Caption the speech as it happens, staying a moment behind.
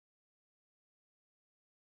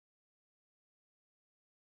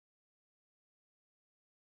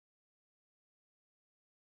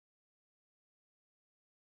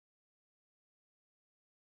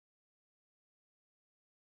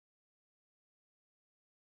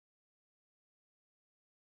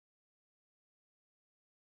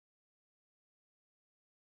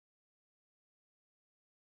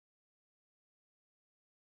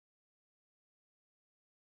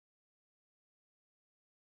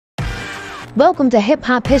Welcome to Hip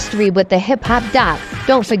Hop History with the Hip Hop Doc.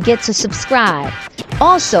 Don't forget to subscribe.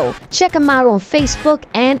 Also, check him out on Facebook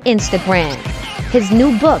and Instagram. His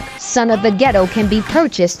new book, Son of the Ghetto, can be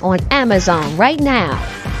purchased on Amazon right now.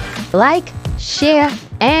 Like, share,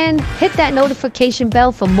 and hit that notification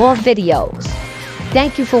bell for more videos.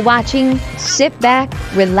 Thank you for watching. Sit back,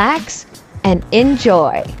 relax, and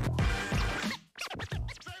enjoy.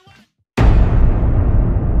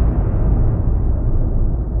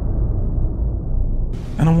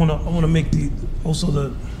 And I want to make the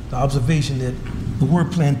observation that the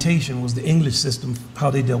word plantation was the English system,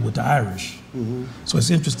 how they dealt with the Irish. So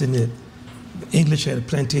it's interesting that the English had a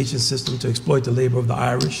plantation system to exploit the labor of the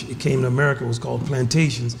Irish. It came to America, it was called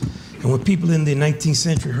plantations. And when people in the 19th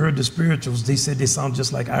century heard the spirituals, they said they sound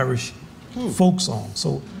just like Irish folk songs.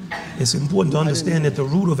 So it's important to understand that the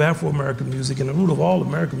root of Afro-American music and the root of all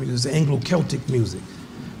American music is Anglo-Celtic music.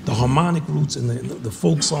 The harmonic roots and the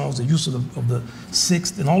folk songs, the use of the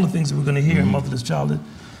sixth, and all the things that we're going to hear in Motherless Child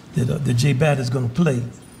that J. Batt is going to play.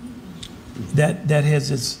 That has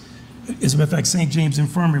its, as a matter of fact, St. James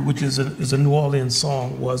Infirmary, which is a New Orleans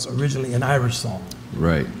song, was originally an Irish song.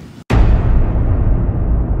 Right.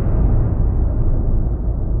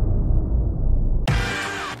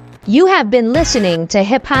 You have been listening to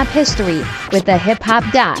Hip Hop History with the Hip Hop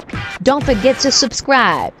Doc. Don't forget to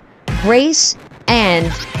subscribe. Grace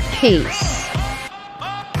and peace.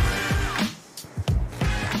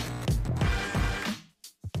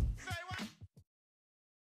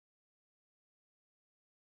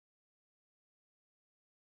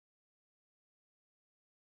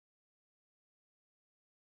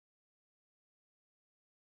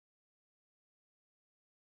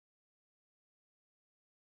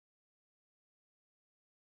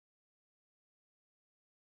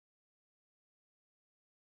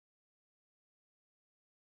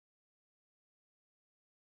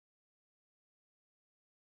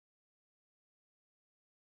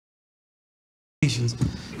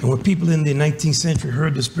 And when people in the 19th century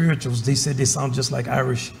heard the spirituals, they said they sound just like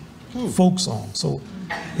Irish folk songs. So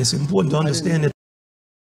it's important to understand that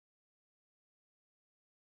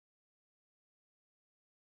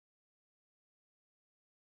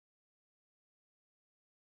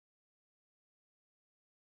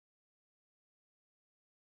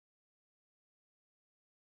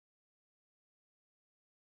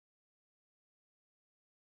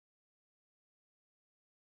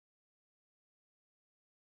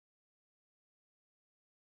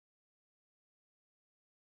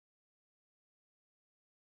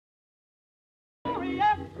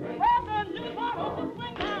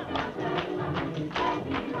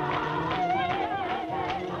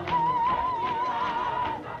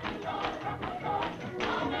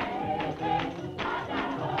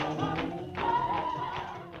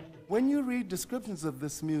when you read descriptions of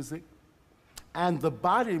this music and the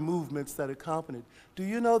body movements that accompany it, do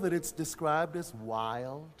you know that it's described as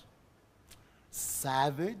wild,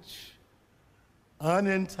 savage,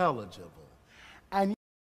 unintelligible? And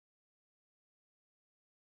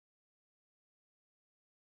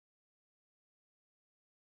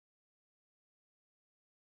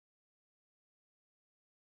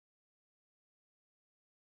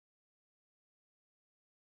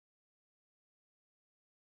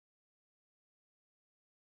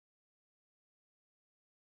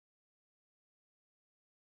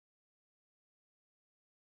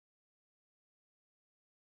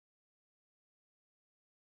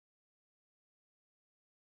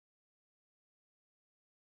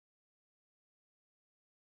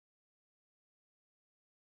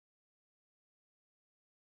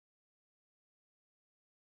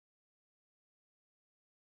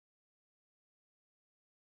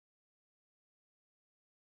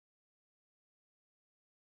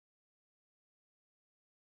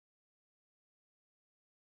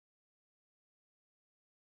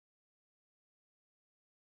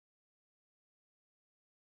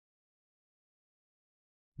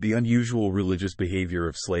The unusual religious behavior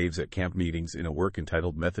of slaves at camp meetings in a work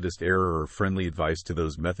entitled Methodist Error or Friendly Advice to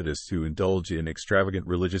Those Methodists Who Indulge in Extravagant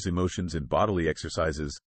Religious Emotions and Bodily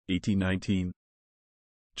Exercises, 1819.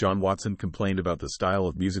 John Watson complained about the style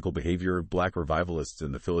of musical behavior of black revivalists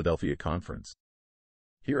in the Philadelphia Conference.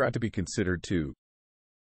 Here ought to be considered, too,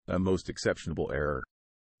 a most exceptionable error,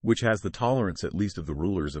 which has the tolerance at least of the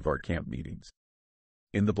rulers of our camp meetings.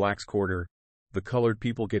 In the blacks' quarter, the colored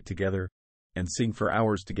people get together and sing for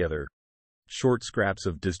hours together, short scraps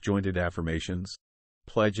of disjointed affirmations,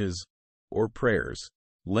 pledges, or prayers,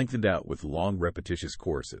 lengthened out with long repetitious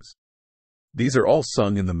choruses. These are all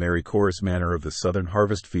sung in the merry chorus manner of the Southern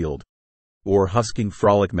harvest field, or husking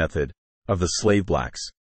frolic method, of the slave blacks,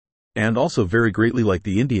 and also very greatly like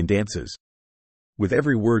the Indian dances, With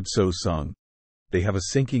every word so sung, they have a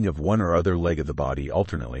sinking of one or other leg of the body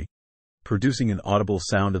alternately, producing an audible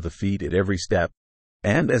sound of the feet at every step,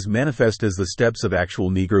 and as manifest as the steps of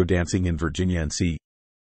actual Negro dancing in Virginia and C.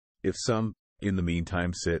 If some, in the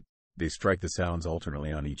meantime, sit, they strike the sounds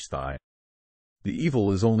alternately on each thigh. The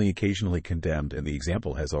evil is only occasionally condemned, and the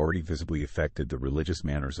example has already visibly affected the religious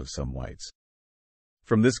manners of some whites.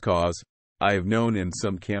 From this cause, I have known in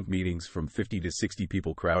some camp meetings from 50 to 60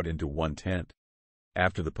 people crowd into one tent,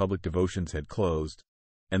 after the public devotions had closed,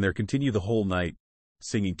 and there continue the whole night,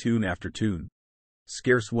 singing tune after tune,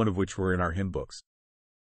 scarce one of which were in our hymn books.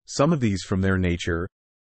 Some of these, from their nature,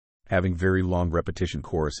 having very long repetition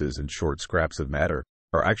choruses and short scraps of matter,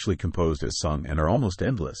 are actually composed as sung and are almost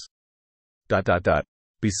endless.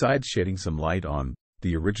 Besides shedding some light on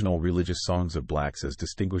the original religious songs of blacks as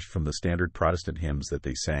distinguished from the standard Protestant hymns that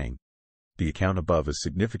they sang, the account above is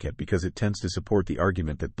significant because it tends to support the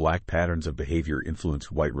argument that black patterns of behavior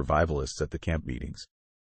influenced white revivalists at the camp meetings.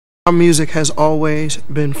 Our music has always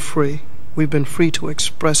been free. We've been free to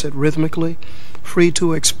express it rhythmically, free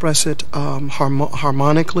to express it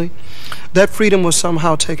harmonically. That freedom was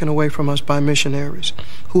somehow taken away from us by missionaries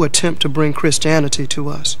who attempt to bring Christianity to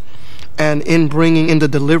us. And in bringing in the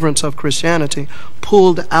deliverance of Christianity,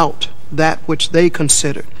 pulled out that which they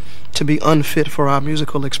considered to be unfit for our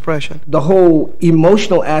musical expression. The whole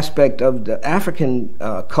emotional aspect of the African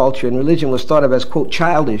culture and religion was thought of as, quote,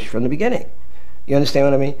 childish from the beginning. You understand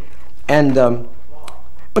what I mean? And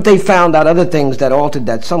but they found out other things that altered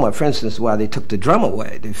that somewhat. For instance, while they took the drum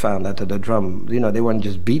away, they found out that the drum, they weren't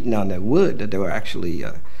just beating on that wood, that they were actually,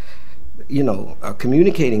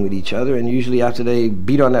 communicating with each other. And usually after they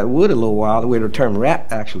beat on that wood a little while, where the term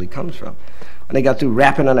rap actually comes from, when they got through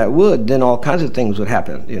rapping on that wood, then all kinds of things would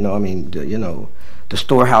happen. The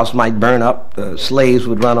storehouse might burn up, the slaves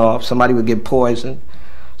would run off, somebody would get poisoned.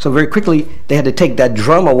 So very quickly, they had to take that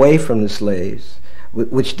drum away from the slaves,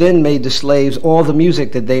 which then made the slaves, all the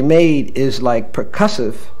music that they made is like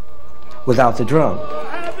percussive without the drum.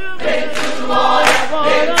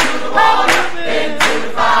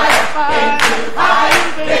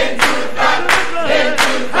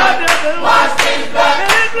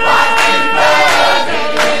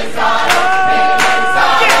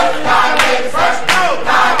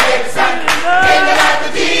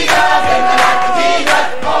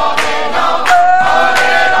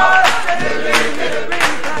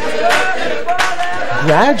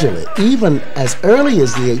 Gradually, even as early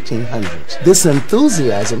as the 1800s, this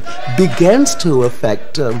enthusiasm begins to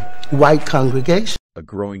affect white congregations. A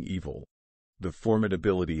growing evil, the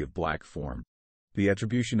formidability of black form. The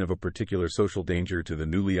attribution of a particular social danger to the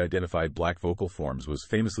newly identified black vocal forms was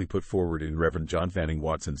famously put forward in Reverend John Fanning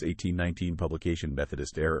Watson's 1819 publication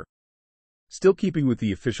Methodist Error. Still keeping with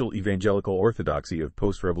the official evangelical orthodoxy of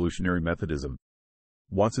post-revolutionary Methodism,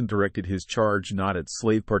 Watson directed his charge not at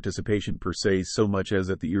slave participation per se so much as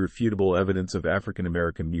at the irrefutable evidence of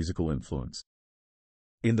African-American musical influence.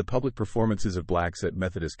 In the public performances of blacks at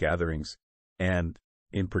Methodist gatherings, and,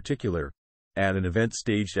 in particular, at an event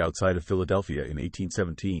staged outside of Philadelphia in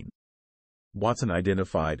 1817, Watson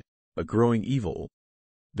identified a growing evil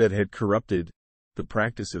that had corrupted the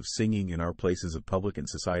practice of singing in our places of public and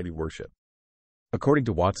society worship. According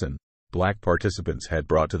to Watson, black participants had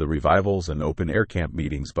brought to the revivals and open-air camp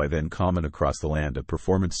meetings by then common across the land a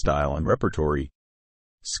performance style and repertory,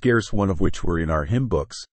 scarce one of which were in our hymn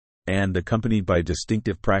books, and accompanied by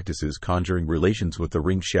distinctive practices conjuring relations with the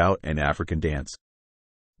ring shout and African dance.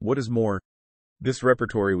 What is more, this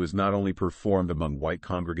repertory was not only performed among white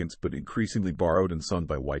congregants but increasingly borrowed and sung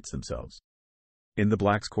by whites themselves. In the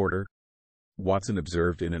blacks' quarter, Watson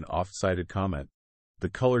observed in an oft-cited comment, the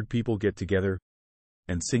colored people get together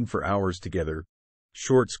and sing for hours together,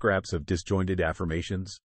 short scraps of disjointed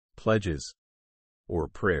affirmations, pledges, or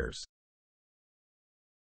prayers.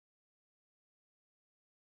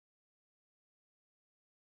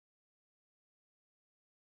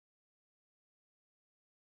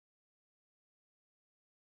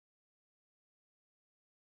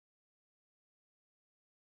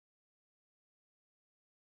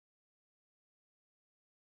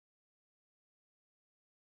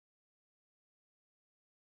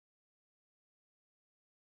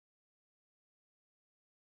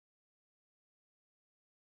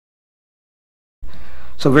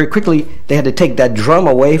 So very quickly, they had to take that drum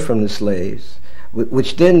away from the slaves,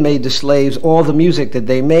 which then made the slaves, all the music that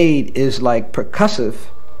they made is like percussive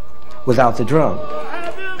without the drum.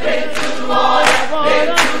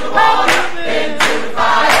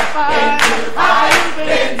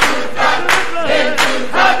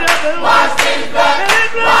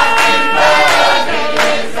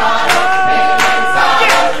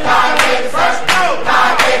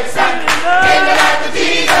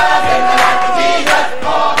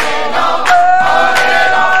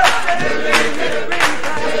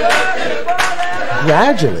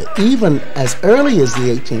 gradually, even as early as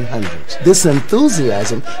the 1800s, this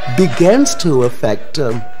enthusiasm begins to affect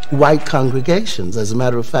white congregations. As a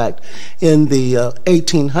matter of fact, in the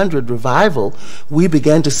 1800 revival, we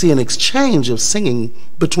began to see an exchange of singing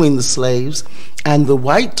between the slaves and the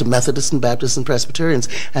white Methodists and Baptists and Presbyterians.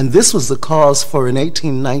 And this was the cause for an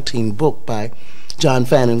 1819 book by John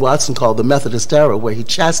Fanning Watson called The Methodist Era, where he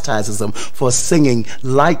chastises them for singing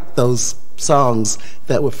like those songs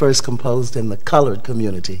that were first composed in the colored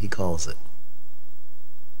community, he calls it.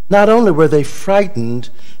 Not only were they frightened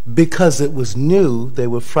because it was new, they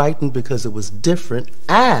were frightened because it was different,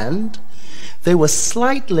 and they were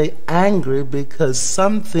slightly angry because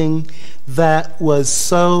something that was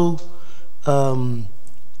so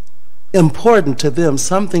important to them,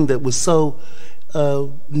 something that was so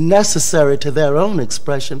necessary to their own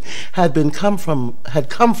expression, had come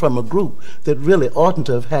from a group that really oughtn't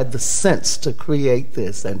to have had the sense to create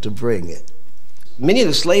this and to bring it. Many of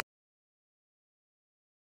the slaves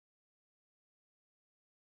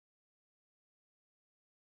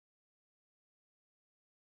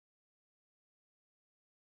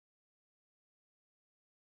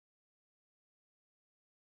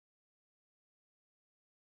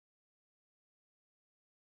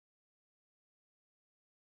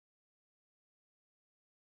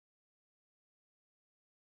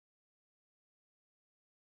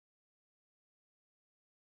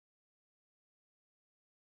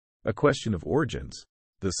A question of origins.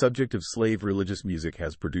 The subject of slave religious music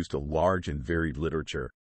has produced a large and varied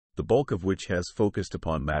literature, the bulk of which has focused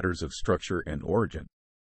upon matters of structure and origin.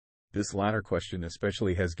 This latter question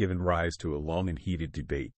especially has given rise to a long and heated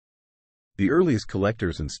debate. The earliest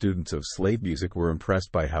collectors and students of slave music were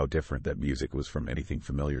impressed by how different that music was from anything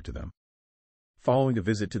familiar to them. Following a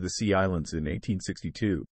visit to the Sea Islands in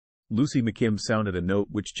 1862, Lucy McKim sounded a note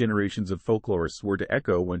which generations of folklorists were to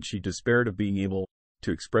echo when she despaired of being able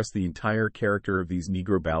to express the entire character of these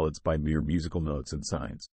Negro ballads by mere musical notes and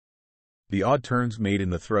signs. The odd turns made in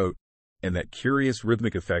the throat, and that curious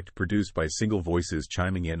rhythmic effect produced by single voices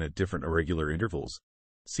chiming in at different irregular intervals,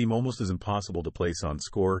 seem almost as impossible to place on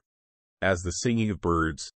score as the singing of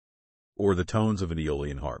birds or the tones of an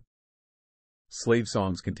Aeolian harp. Slave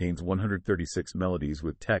Songs contains 136 melodies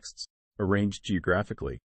with texts arranged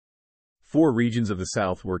geographically. 4 regions of the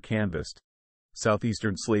South were canvassed: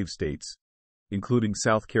 southeastern slave states, including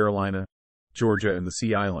South Carolina, Georgia, and the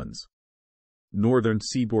Sea Islands; northern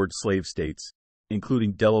seaboard slave states,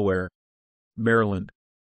 including Delaware, Maryland,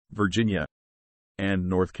 Virginia, and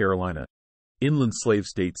North Carolina; inland slave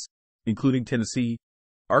states, including Tennessee,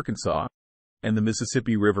 Arkansas, and the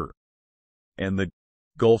Mississippi River; and the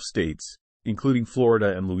Gulf states, including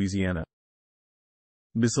Florida and Louisiana.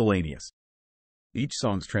 Miscellaneous. Each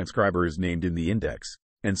song's transcriber is named in the index,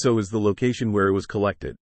 and so is the location where it was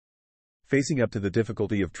collected. Facing up to the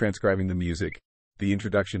difficulty of transcribing the music, the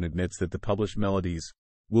introduction admits that the published melodies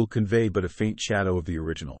will convey but a faint shadow of the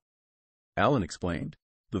original. Allen explained,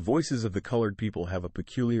 "The voices of the colored people have a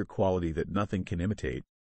peculiar quality that nothing can imitate,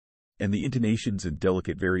 and the intonations and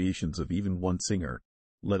delicate variations of even one singer,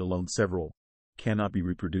 let alone several, cannot be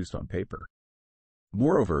reproduced on paper."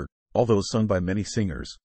 Moreover, although sung by many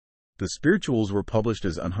singers, the spirituals were published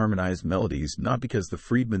as unharmonized melodies not because the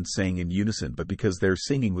freedmen sang in unison but because their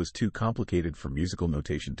singing was too complicated for musical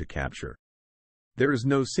notation to capture. "There is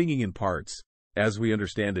no singing in parts, as we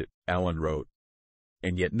understand it," Allen wrote,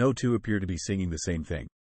 "and yet no two appear to be singing the same thing."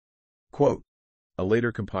 Quote, a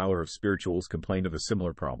later compiler of spirituals complained of a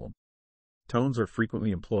similar problem. "Tones are frequently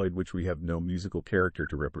employed which we have no musical character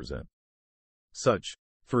to represent. Such,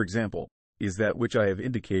 for example, is that which I have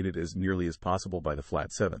indicated as nearly as possible by the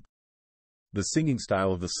flat seventh." The singing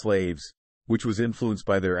style of the slaves, which was influenced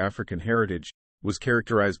by their African heritage, was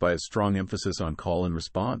characterized by a strong emphasis on call and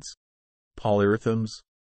response, polyrhythms,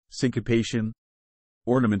 syncopation,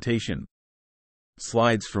 ornamentation,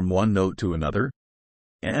 slides from one note to another,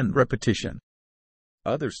 and repetition.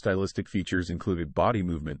 Other stylistic features included body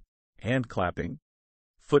movement, hand clapping,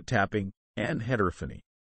 foot tapping, and heterophony.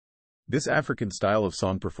 This African style of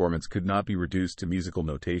song performance could not be reduced to musical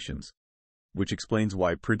notations, which explains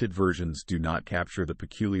why printed versions do not capture the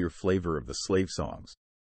peculiar flavor of the slave songs,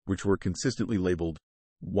 which were consistently labeled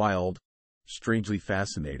wild, strangely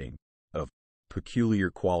fascinating, of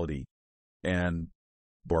peculiar quality, and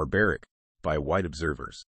barbaric by white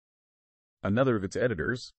observers. Another of its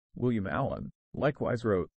editors, William Allen, likewise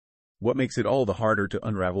wrote, "What makes it all the harder to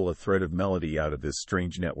unravel a thread of melody out of this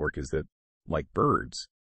strange network is that, like birds,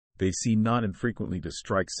 they seem not infrequently to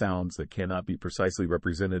strike sounds that cannot be precisely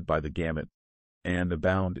represented by the gamut, and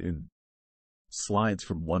abound in slides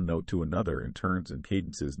from one note to another in turns and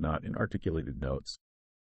cadences not in articulated notes.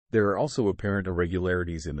 There are also apparent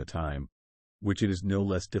irregularities in the time, which it is no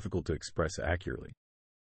less difficult to express accurately.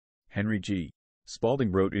 Henry G.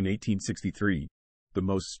 Spalding wrote in 1863, "The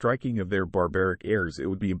most striking of their barbaric airs it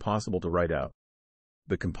would be impossible to write out."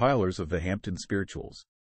 The compilers of the Hampton Spirituals,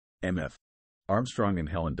 M.F. Armstrong and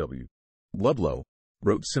Helen W. Ludlow,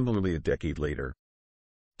 wrote similarly a decade later.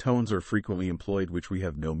 Tones are frequently employed which we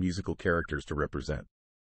have no musical characters to represent.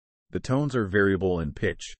 The tones are variable in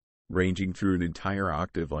pitch, ranging through an entire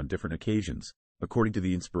octave on different occasions, according to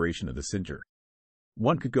the inspiration of the singer.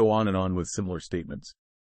 One could go on and on with similar statements.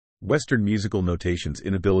 Western musical notation's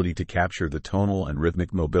inability to capture the tonal and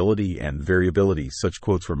rhythmic mobility and variability such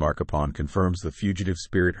quotes remark upon confirms the fugitive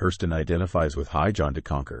spirit Hurston identifies with High John de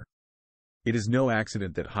Conquer. It is no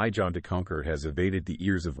accident that High John de Conquer has evaded the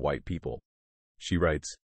ears of white people. She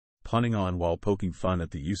writes, punning on while poking fun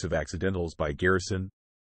at the use of accidentals by Garrison,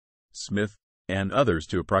 Smith, and others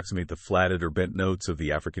to approximate the flatted or bent notes of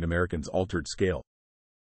the African American's altered scale.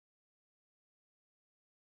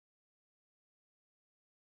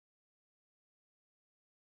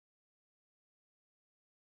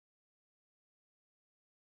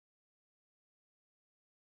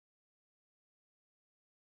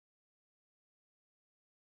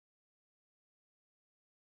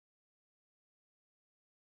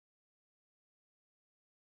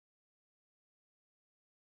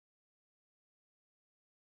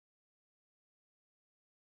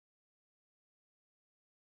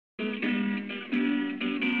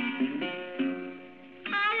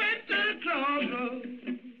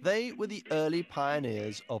 They were the early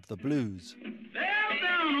pioneers of the blues.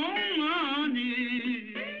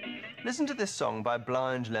 Listen to this song by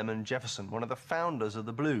Blind Lemon Jefferson, one of the founders of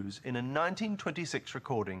the blues, in a 1926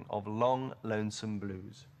 recording of Long Lonesome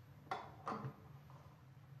Blues.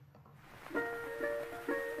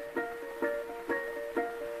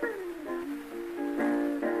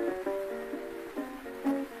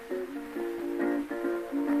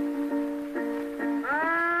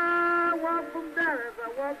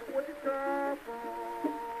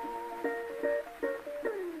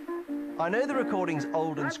 I know the recording's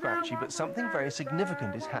old and scratchy, but something very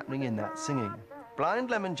significant is happening in that singing.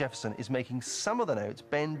 Blind Lemon Jefferson is making some of the notes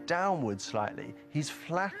bend downwards slightly. He's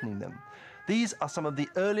flattening them. These are some of the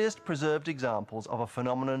earliest preserved examples of a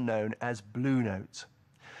phenomenon known as blue notes.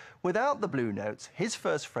 Without the blue notes, his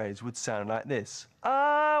first phrase would sound like this.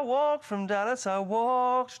 I walked from Dallas, I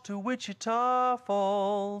walked to Wichita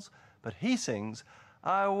Falls. But he sings,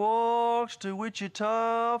 I walked to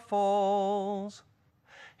Wichita Falls.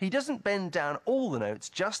 He doesn't bend down all the notes,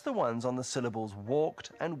 just the ones on the syllables walked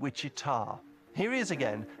and Wichita. Here he is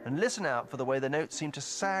again, and listen out for the way the notes seem to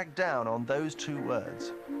sag down on those two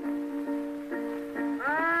words.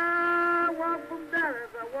 I walk from Dallas,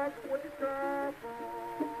 I walk to Wichita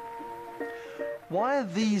Falls. Why are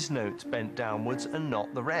these notes bent downwards and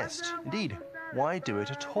not the rest? Indeed, why do it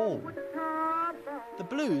at all? The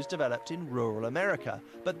blues developed in rural America,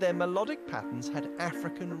 but their melodic patterns had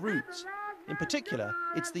African roots. In particular,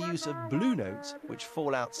 it's the use of blue notes, which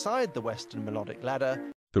fall outside the Western melodic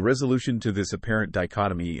ladder. The resolution to this apparent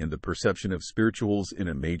dichotomy in the perception of spirituals in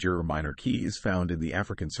a major or minor key is found in the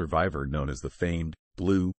African survivor known as the famed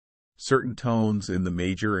blue. Certain tones in the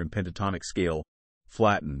major and pentatonic scale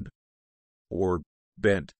flattened or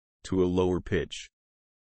bent to a lower pitch.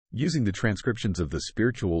 Using the transcriptions of the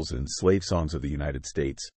spirituals and slave songs of the United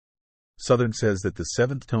States, Southern says that the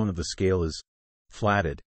seventh tone of the scale is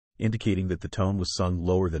flatted, indicating that the tone was sung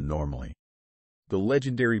lower than normally. The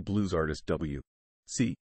legendary blues artist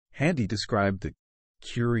W.C. Handy described the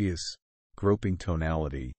curious, groping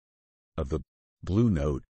tonality of the blue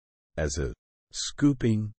note as a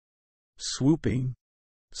scooping, swooping,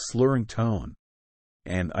 slurring tone,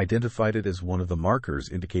 and identified it as one of the markers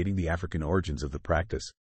indicating the African origins of the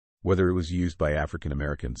practice, whether it was used by African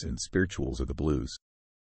Americans in spirituals or the blues.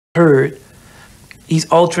 Heard. He's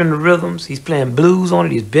altering the rhythms, he's playing blues on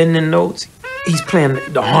it, he's bending notes. He's playing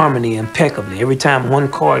the harmony impeccably. Every time one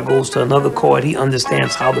chord goes to another chord, he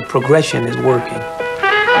understands how the progression is working.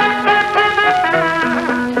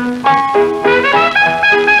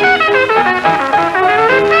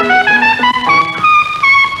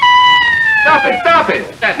 Stop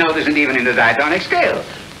it! That note isn't even in the diatonic scale.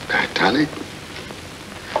 Diatonic?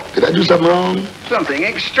 Did I do something wrong? Something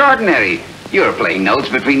extraordinary. You're playing notes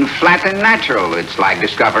between flat and natural. It's like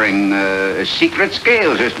discovering secret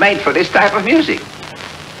scales just made for this type of music.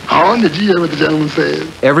 Horn, did you hear what the gentleman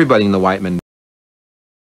said? Everybody in the Whiteman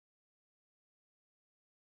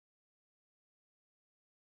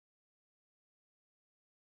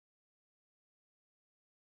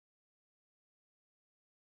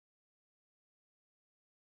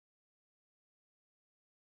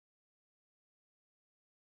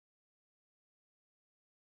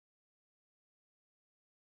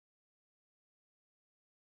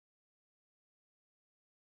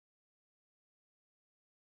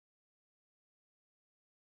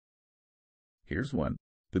Here's one.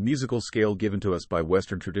 The musical scale given to us by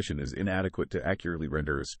Western tradition is inadequate to accurately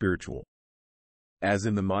render a spiritual. As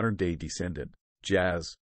in the modern-day descendant,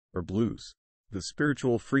 jazz, or blues, the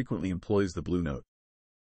spiritual frequently employs the blue note.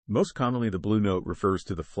 Most commonly, the blue note refers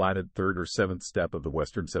to the flatted third or seventh step of the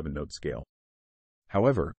Western seven-note scale.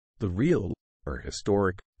 However, the real, or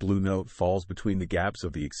historic, blue note falls between the gaps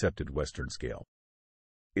of the accepted Western scale.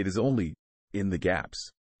 It is only in the gaps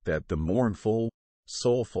that the mournful,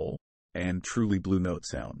 soulful, and truly blue note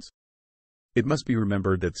sounds. It must be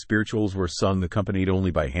remembered that spirituals were sung accompanied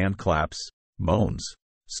only by hand claps, moans,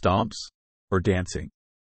 stomps, or dancing.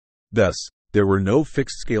 Thus, there were no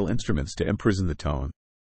fixed scale instruments to imprison the tone.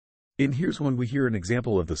 And here's when we hear an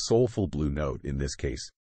example of the soulful blue note, in this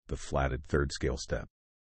case, the flatted third scale step.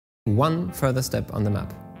 One further step on the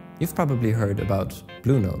map. You've probably heard about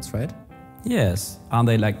blue notes, right? Yes. Aren't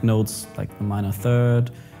they like notes like the minor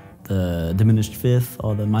third, the diminished fifth,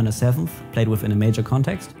 or the minor seventh, played within a major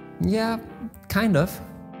context? Yeah, kind of.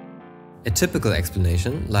 A typical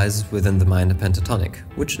explanation lies within the minor pentatonic,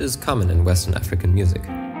 which is common in Western African music.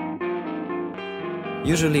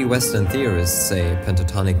 Usually Western theorists say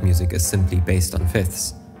pentatonic music is simply based on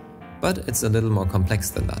fifths, but it's a little more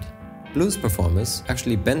complex than that. Blues performers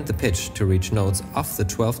actually bend the pitch to reach notes off the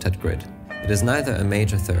 12th grid. It is neither a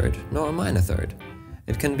major third nor a minor third.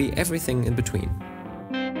 It can be everything in between.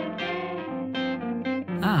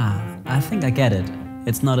 Ah, I think I get it.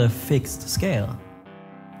 It's not a fixed scale.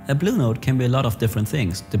 A blue note can be a lot of different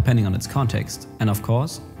things, depending on its context, and of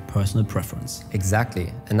course, personal preference.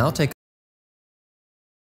 Exactly. And now take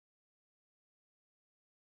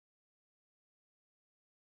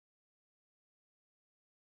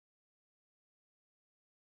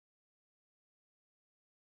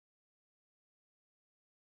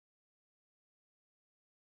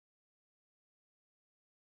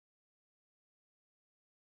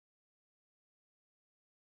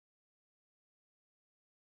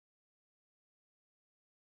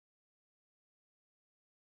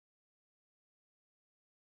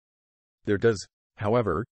There does,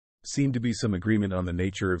 however, seem to be some agreement on the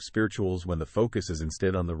nature of spirituals when the focus is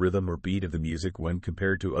instead on the rhythm or beat of the music when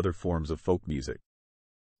compared to other forms of folk music.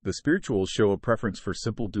 The spirituals show a preference for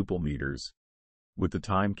simple duple meters, with the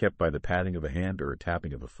time kept by the patting of a hand or a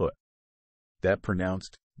tapping of a foot. That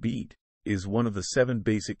pronounced beat is one of the 7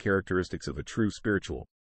 basic characteristics of a true spiritual,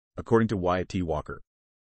 according to Wyatt T. Walker.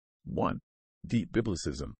 1. Deep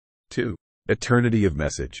biblicism. 2. Eternity of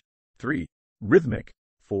message. 3. Rhythmic.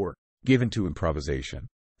 4. Given to improvisation.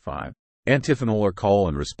 5. Antiphonal or call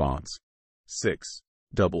and response. 6.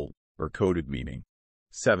 Double or coded meaning.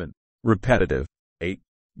 7. Repetitive. 8.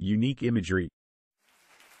 Unique imagery.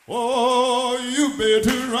 Oh, you better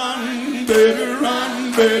run, better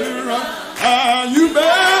run, better run. Ah, you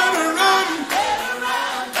better run, better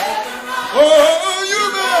run, better run. Oh, you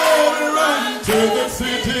better run to the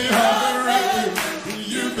city of the refuge.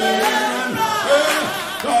 You better run.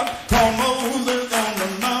 God told Moses on the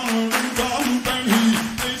mountain top, and he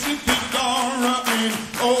placed the door in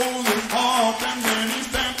Moses' heart, and then he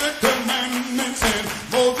stamped the commandment, said,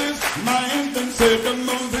 Moses, mind, and said to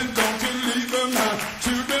Moses, don't you leave my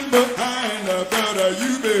children behind, but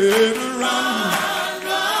you better run.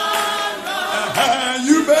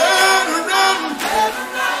 You better run. Better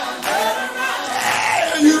run, better run.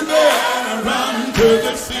 You better run to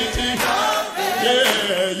the city.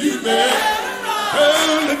 Yeah, you better.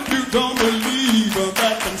 Well, if you don't believe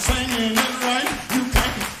that I'm singing it right, you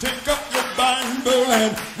can take up your Bible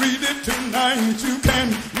and read it tonight. You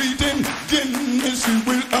can read in Genesis, you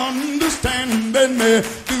will understand that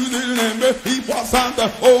Methuselah, he was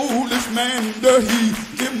the oldest man, he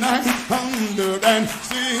lived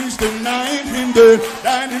 969, and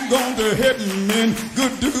died and gone to heaven in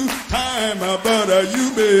good due time, but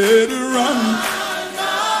you better run.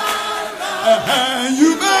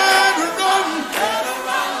 You better run.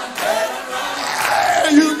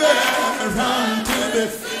 You better run to the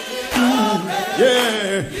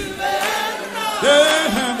yeah.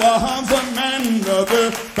 There was a man of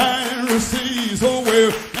the Pharisees, oh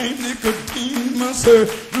well, named Nicodemus,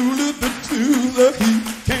 ruler the Jews. He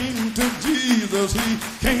came to Jesus, he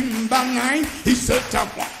came by night. He said, I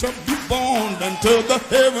want to be born into the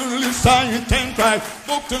heavenly sight. And Christ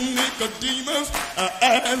spoke to Nicodemus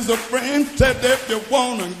as a friend, said, if you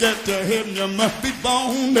want to get to heaven, you must be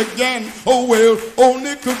born again. Oh well, old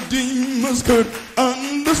Nicodemus could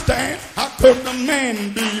understand. How could a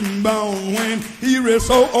man be born when he is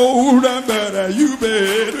so old? But you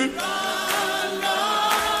better run,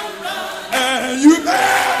 you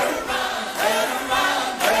better run,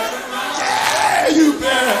 yeah, you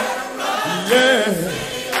better, yeah,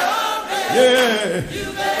 yeah.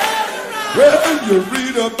 Well, you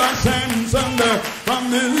read about Samson, from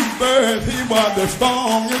his birth he was the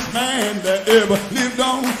strongest man that ever lived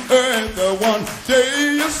on earth. One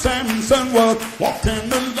day Samson was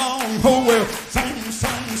walking along, oh well,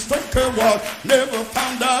 Samson's strength was never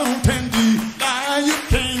found out, and Delilah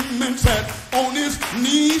came and sat on his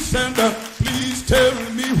knees and please tell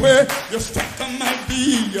me where your strength might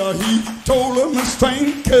be. He told him my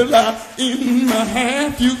strength could lie in my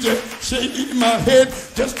hand. You just shake my head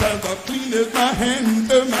just as clean as my hand.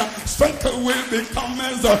 My strength will become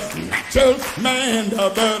as a natural man.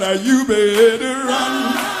 But you better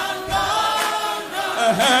run.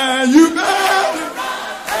 You better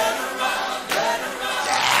run.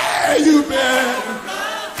 Yeah, you better.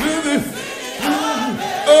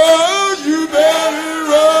 Oh, you better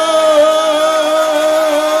run.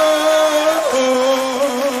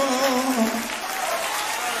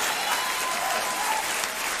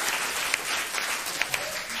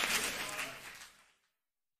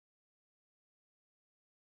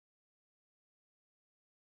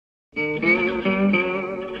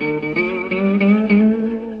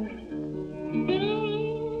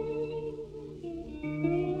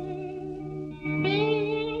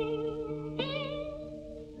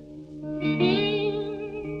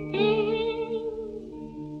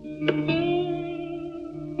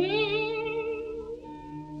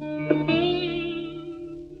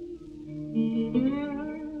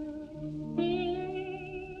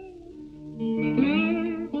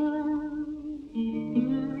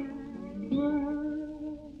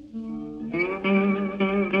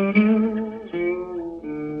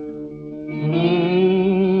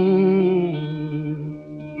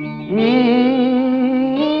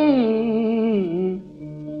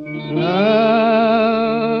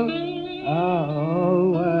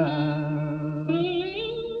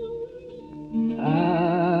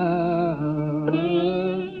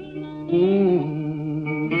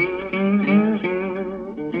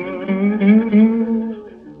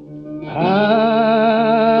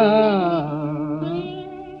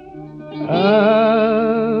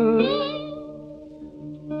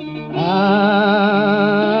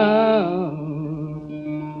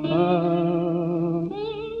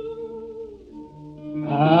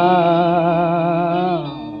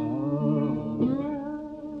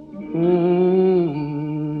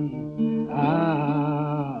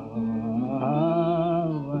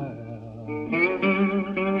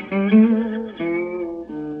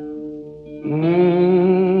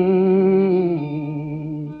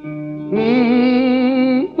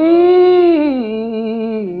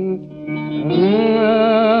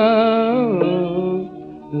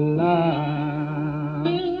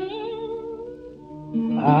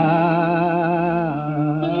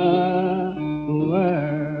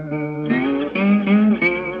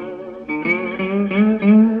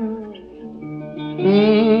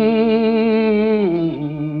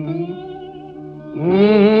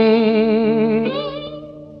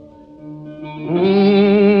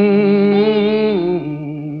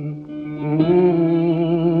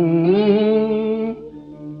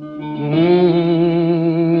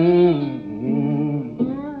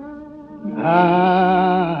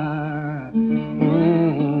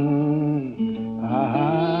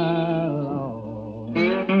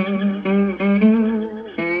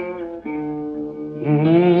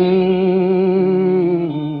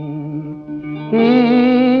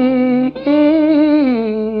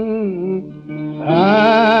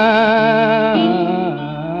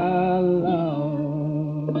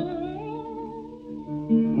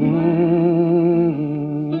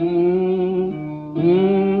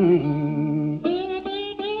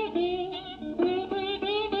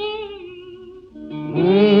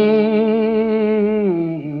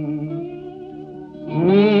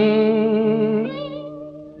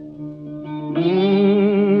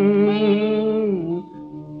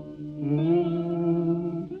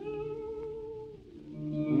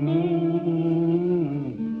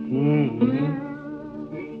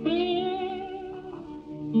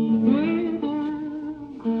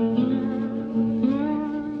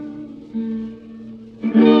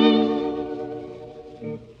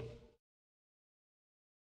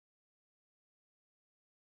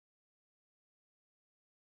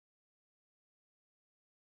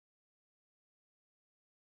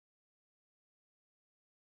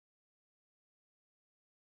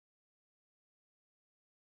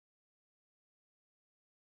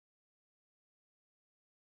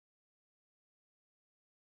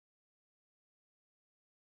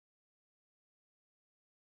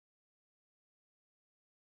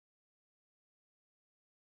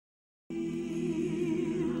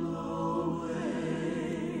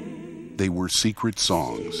 They were secret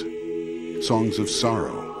songs, songs of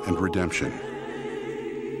sorrow and redemption.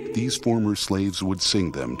 These former slaves would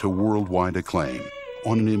sing them to worldwide acclaim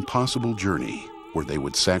on an impossible journey where they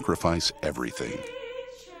would sacrifice everything.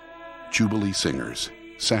 Jubilee Singers,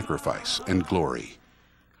 Sacrifice and Glory,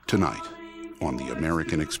 tonight on The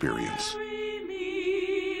American Experience.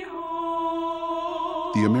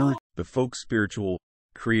 The folk spiritual,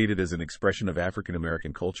 created as an expression of African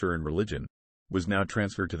American culture and religion, was now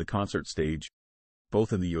transferred to the concert stage,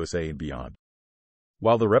 both in the USA and beyond.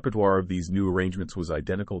 While the repertoire of these new arrangements was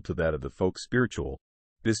identical to that of the folk spiritual,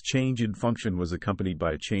 this change in function was accompanied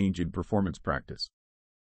by a change in performance practice.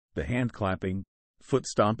 The hand clapping, foot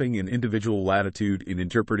stomping, and individual latitude in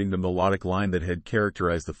interpreting the melodic line that had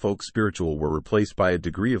characterized the folk spiritual were replaced by a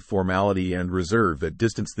degree of formality and reserve that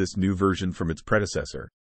distanced this new version from its predecessor.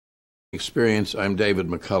 Experience, I'm David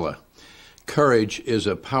McCullough. Courage is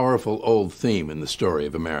a powerful old theme in the story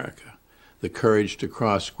of America. The courage to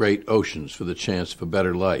cross great oceans for the chance of a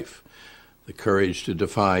better life, the courage to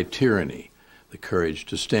defy tyranny, the courage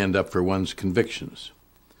to stand up for one's convictions.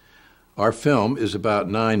 Our film is about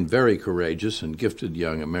 9 very courageous and gifted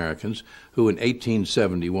young Americans who in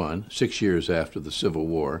 1871, 6 years after the Civil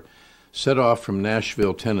War, set off from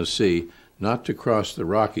Nashville, Tennessee, not to cross the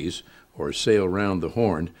Rockies or sail round the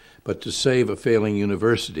Horn, but to save a failing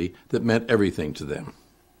university that meant everything to them.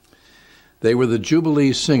 They were the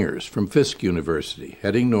Jubilee Singers from Fisk University,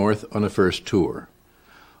 heading north on a first tour.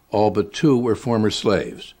 All but 2 were former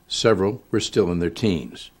slaves. Several were still in their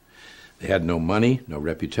teens. They had no money, no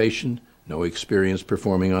reputation, no experience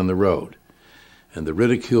performing on the road. And the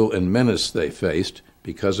ridicule and menace they faced,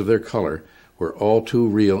 because of their color, were all too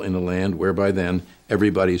real in a land where by then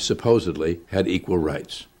everybody supposedly had equal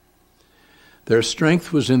rights. Their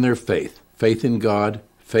strength was in their faith, faith in God,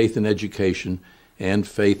 faith in education, and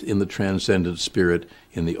faith in the transcendent spirit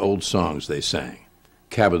in the old songs they sang,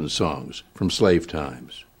 cabin songs from slave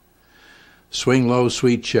times. Swing low,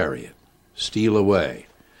 sweet chariot, steal away.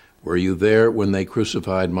 Were you there when they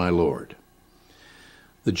crucified my Lord?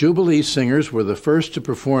 The Jubilee Singers were the first to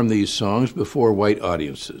perform these songs before white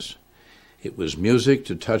audiences. It was music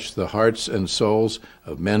to touch the hearts and souls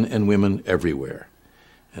of men and women everywhere.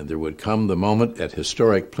 And there would come the moment at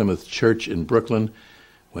historic Plymouth Church in Brooklyn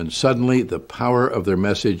when suddenly the power of their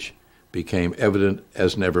message became evident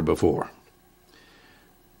as never before.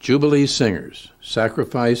 Jubilee Singers,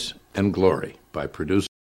 Sacrifice and Glory, by producer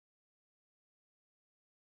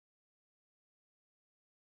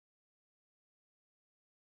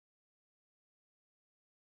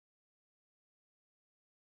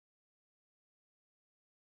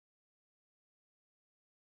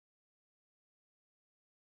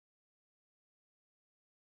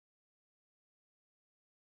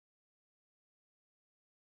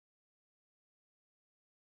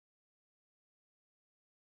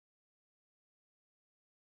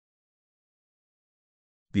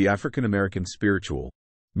The African American spiritual,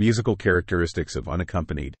 musical characteristics of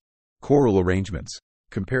unaccompanied, choral arrangements,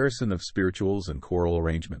 comparison of spirituals and choral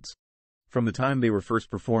arrangements. From the time they were first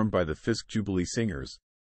performed by the Fisk Jubilee Singers,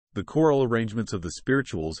 the choral arrangements of the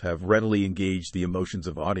spirituals have readily engaged the emotions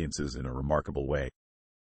of audiences in a remarkable way.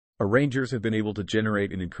 Arrangers have been able to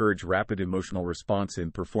generate and encourage rapid emotional response in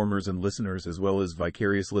performers and listeners as well as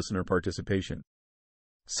vicarious listener participation.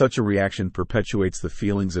 Such a reaction perpetuates the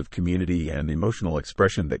feelings of community and emotional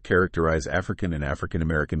expression that characterize African and African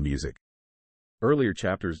American music. Earlier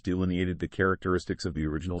chapters delineated the characteristics of the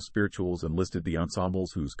original spirituals and listed the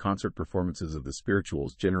ensembles whose concert performances of the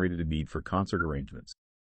spirituals generated a need for concert arrangements.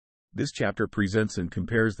 This chapter presents and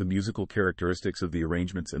compares the musical characteristics of the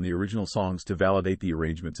arrangements and the original songs to validate the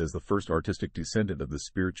arrangements as the first artistic descendant of the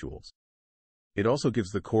spirituals. It also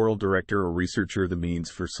gives the choral director or researcher the means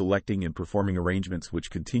for selecting and performing arrangements which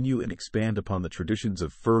continue and expand upon the traditions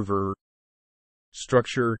of fervor,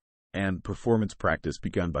 structure, and performance practice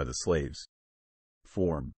begun by the slaves.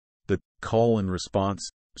 Form. The call and response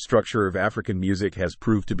structure of African music has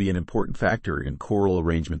proved to be an important factor in choral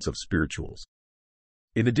arrangements of spirituals.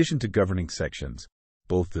 In addition to governing sections,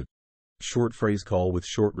 both the short phrase call with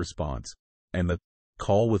short response and the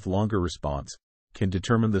call with longer response can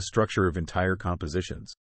determine the structure of entire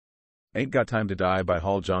compositions. Ain't Got Time to Die by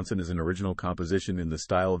Hall Johnson is an original composition in the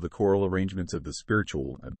style of the choral arrangements of the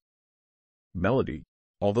spiritual and melody.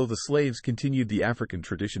 Although the slaves continued the African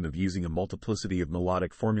tradition of using a multiplicity of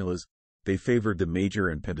melodic formulas, they favored the major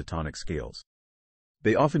and pentatonic scales.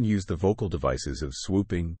 They often used the vocal devices of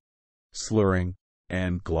swooping, slurring,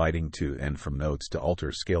 and gliding to and from notes to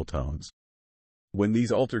alter scale tones. When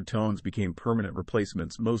these altered tones became permanent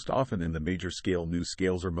replacements, most often in the major scale, new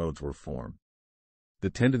scales or modes were formed. The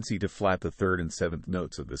tendency to flat the third and seventh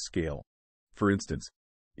notes of the scale, for instance,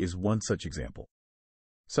 is one such example.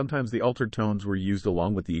 Sometimes the altered tones were used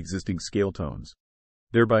along with the existing scale tones,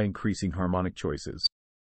 thereby increasing harmonic choices.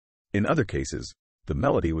 In other cases, the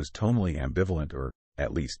melody was tonally ambivalent or,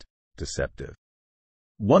 at least, deceptive.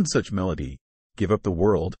 One such melody, Give Up the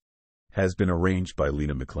World, has been arranged by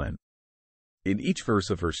Lena McLean. In each verse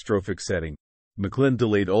of her strophic setting, McLean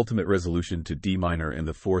delayed ultimate resolution to D minor in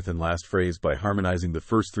the fourth and last phrase by harmonizing the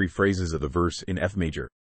first three phrases of the verse in F major.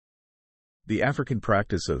 The African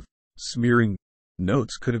practice of smearing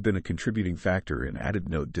notes could have been a contributing factor in added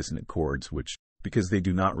note dissonant chords which, because they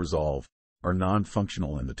do not resolve, are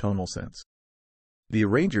non-functional in the tonal sense. The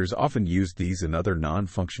arrangers often used these and other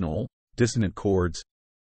non-functional, dissonant chords,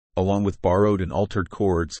 along with borrowed and altered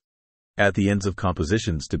chords, at the ends of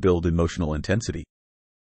compositions to build emotional intensity.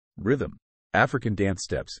 Rhythm. African dance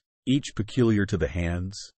steps, each peculiar to the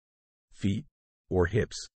hands, feet, or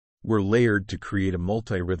hips, were layered to create a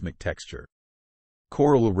multi-rhythmic texture.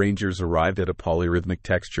 Choral arrangers arrived at a polyrhythmic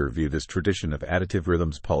texture via this tradition of additive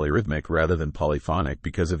rhythms polyrhythmic rather than polyphonic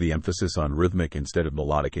because of the emphasis on rhythmic instead of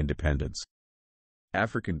melodic independence.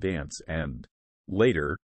 African dance and,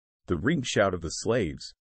 later, the ring shout of the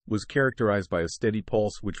slaves, was characterized by a steady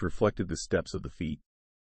pulse which reflected the steps of the feet.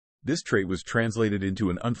 This trait was translated into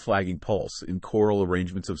an unflagging pulse in choral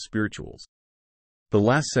arrangements of spirituals. The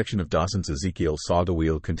last section of Dawson's Ezekiel Saw the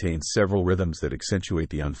Wheel contains several rhythms that accentuate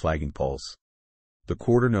the unflagging pulse. The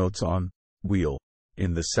quarter notes on wheel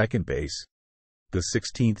in the second bass, the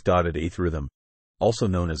 16th dotted eighth rhythm, also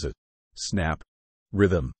known as a snap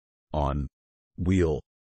rhythm, on wheel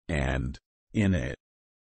and in it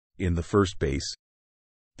in the first bass,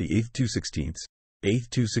 the eighth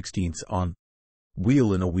 2/16ths on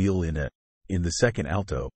wheel in a wheel in it in the second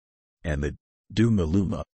alto, and the duma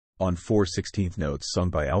luma on 4/16 notes sung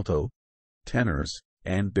by alto, tenors,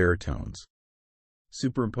 and baritones.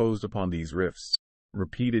 Superimposed upon these riffs,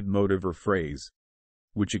 repeated motive or phrase,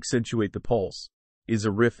 which accentuate the pulse, is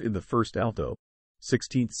a riff in the first alto,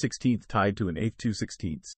 16th tied to an eighth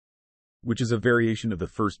 2/16ths, which is a variation of the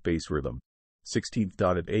first bass rhythm, 16th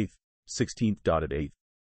dotted eighth, 16th dotted eighth.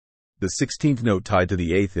 The 16th note tied to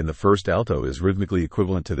the eighth in the first alto is rhythmically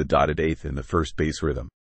equivalent to the dotted eighth in the first bass rhythm.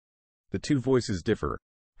 The two voices differ,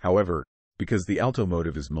 however, because the alto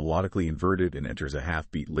motive is melodically inverted and enters a half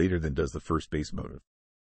beat later than does the first bass motive.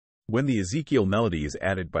 When the Ezekiel melody is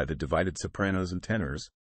added by the divided sopranos and tenors,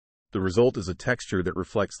 the result is a texture that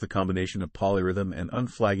reflects the combination of polyrhythm and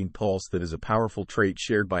unflagging pulse that is a powerful trait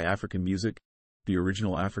shared by African music, the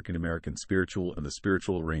original African American spiritual and the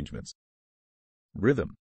spiritual arrangements.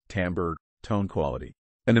 Rhythm, timbre, tone quality.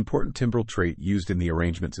 An important timbral trait used in the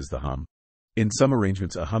arrangements is the hum. In some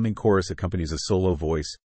arrangements, a humming chorus accompanies a solo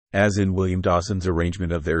voice, as in William Dawson's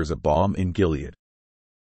arrangement of There's a Balm in Gilead.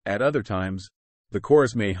 At other times, the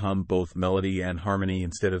chorus may hum both melody and harmony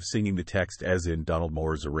instead of singing the text, as in Donald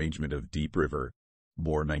Moore's arrangement of Deep River,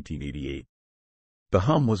 Moore 1988. The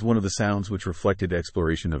hum was one of the sounds which reflected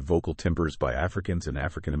exploration of vocal timbres by Africans and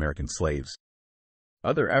African American slaves.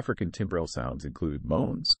 Other African timbral sounds include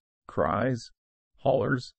moans, cries,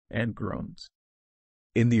 hollers, and groans.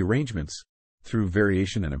 In the arrangements, through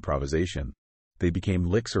variation and improvisation, they became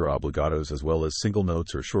licks or obligatos as well as single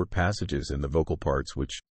notes or short passages in the vocal parts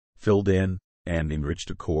which filled in and enriched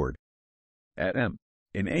a chord. At M,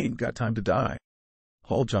 in Ain't Got Time to Die,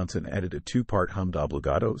 Hall Johnson added a two-part hummed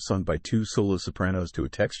obligato sung by two solo sopranos to a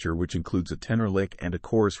texture which includes a tenor lick and a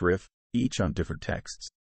chorus riff, each on different texts.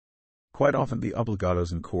 Quite often the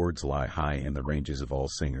obligatos and chords lie high in the ranges of all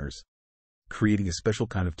singers, creating a special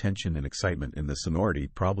kind of tension and excitement in the sonority,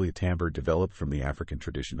 probably a timbre developed from the African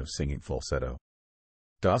tradition of singing falsetto.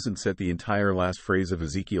 Dawson set the entire last phrase of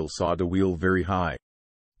Ezekiel Saw the Wheel very high,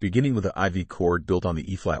 beginning with an IV chord built on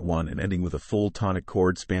the E-flat 1 and ending with a full tonic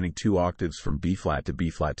chord spanning 2 octaves from B-flat to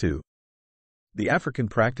B-flat 2. The African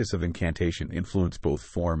practice of incantation influenced both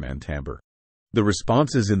form and timbre. The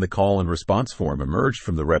responses in the call and response form emerged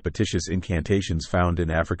from the repetitious incantations found in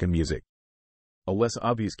African music. A less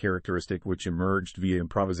obvious characteristic which emerged via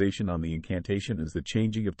improvisation on the incantation is the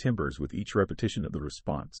changing of timbres with each repetition of the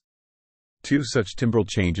response. 2 such timbral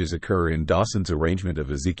changes occur in Dawson's arrangement of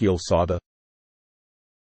Ezekiel Saw the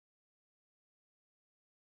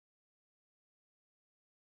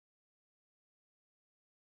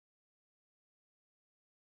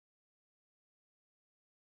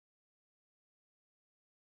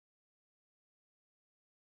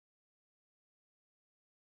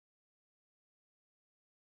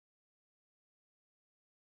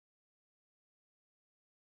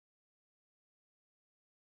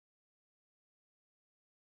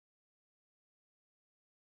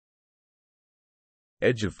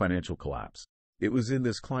edge of financial collapse. It was in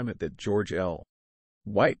this climate that George L.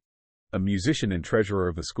 White, a musician and treasurer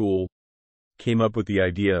of the school, came up with the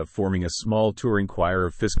idea of forming a small touring choir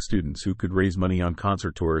of Fisk students who could raise money on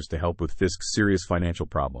concert tours to help with Fisk's serious financial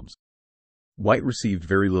problems. White received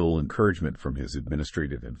very little encouragement from his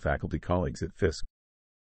administrative and faculty colleagues at Fisk.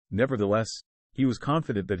 Nevertheless, he was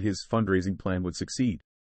confident that his fundraising plan would succeed.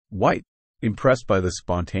 White, impressed by the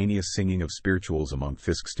spontaneous singing of spirituals among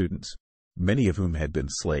Fisk students, many of whom had been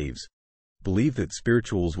slaves, believed that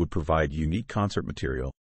spirituals would provide unique concert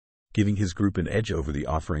material, giving his group an edge over the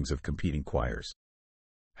offerings of competing choirs.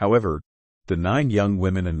 However, the 9 young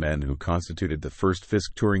women and men who constituted the first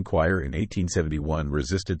Fisk touring choir in 1871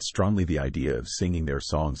 resisted strongly the idea of singing their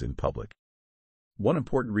songs in public. One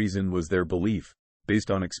important reason was their belief, based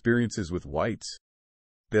on experiences with whites,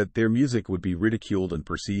 that their music would be ridiculed and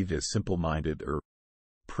perceived as simple-minded or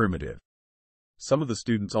primitive. Some of the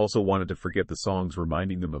students also wanted to forget the songs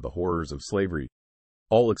reminding them of the horrors of slavery.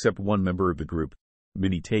 All except one member of the group,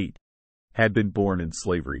 Minnie Tate, had been born in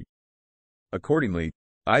slavery. Accordingly,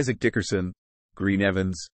 Isaac Dickerson, Green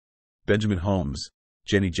Evans, Benjamin Holmes,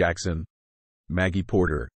 Jenny Jackson, Maggie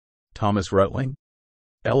Porter, Thomas Rutling,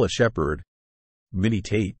 Ella Shepherd, Minnie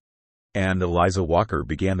Tate, and Eliza Walker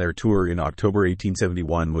began their tour in October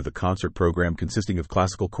 1871 with a concert program consisting of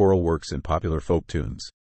classical choral works and popular folk tunes.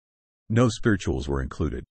 No spirituals were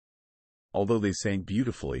included. Although they sang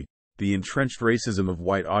beautifully, the entrenched racism of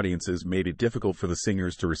white audiences made it difficult for the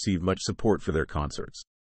singers to receive much support for their concerts.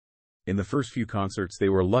 In the first few concerts, they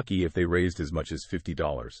were lucky if they raised as much as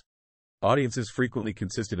 $50. Audiences frequently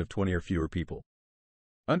consisted of 20 or fewer people.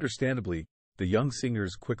 Understandably, the young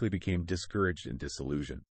singers quickly became discouraged and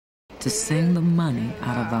disillusioned. To sing the money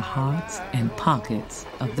out of the hearts and pockets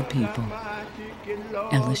of the people.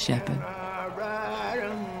 Ella Shepherd.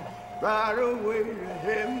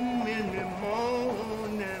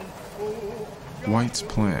 White's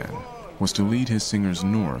plan was to lead his singers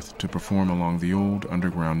north to perform along the old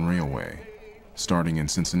Underground Railway, starting in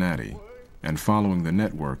Cincinnati and following the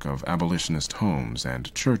network of abolitionist homes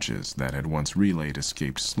and churches that had once relayed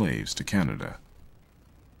escaped slaves to Canada.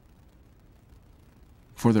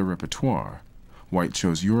 For their repertoire, White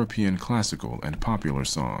chose European classical and popular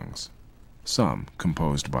songs, some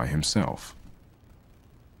composed by himself.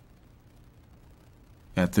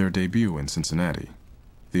 At their debut in Cincinnati,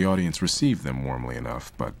 the audience received them warmly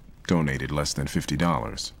enough, but donated less than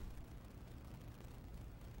 $50.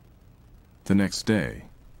 The next day,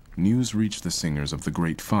 news reached the singers of the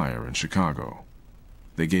Great Fire in Chicago.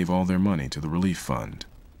 They gave all their money to the relief fund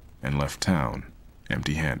and left town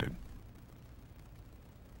empty-handed.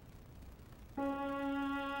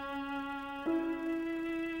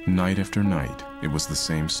 Night after night, it was the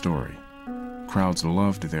same story. Crowds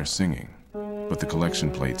loved their singing, but the collection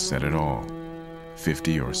plate said it all.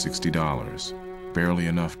 $50 or $60, barely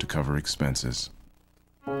enough to cover expenses.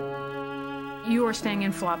 You were staying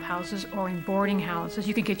in flop houses or in boarding houses.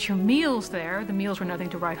 You could get your meals there. The meals were nothing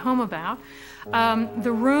to write home about.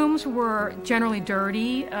 The rooms were generally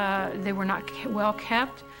dirty. They were not well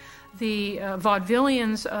kept. The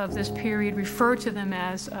vaudevillians of this period refer to them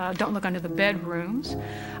as don't look under the bedrooms.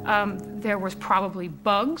 There was probably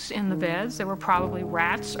bugs in the beds. There were probably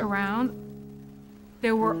rats around.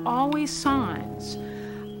 There were always signs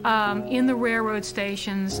in the railroad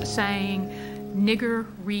stations saying, "Nigger,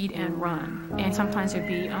 read and run." And sometimes it'd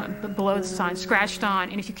be below the sign, scratched on,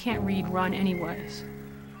 and if you can't read, run anyways.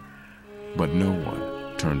 But no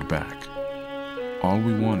one turned back. All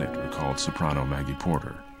we wanted, recalled soprano Maggie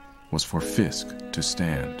Porter, was for Fisk to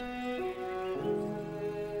stand.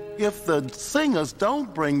 If the singers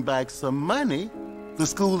don't bring back some money, the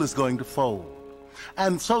school is going to fold.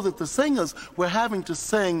 And so that the singers were having to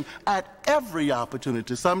sing at every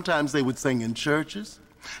opportunity. Sometimes they would sing in churches.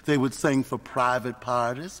 They would sing for private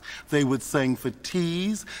parties. They would sing for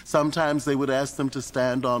teas. Sometimes they would ask them to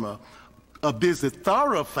stand on a busy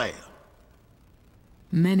thoroughfare.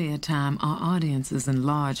 Many a time our audiences in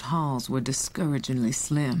large halls were discouragingly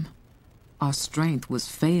slim. Our strength was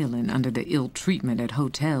failing under the ill treatment at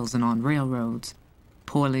hotels and on railroads,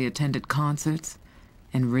 poorly attended concerts,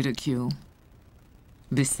 and ridicule.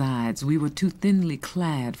 Besides, we were too thinly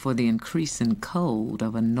clad for the increasing cold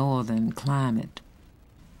of a northern climate.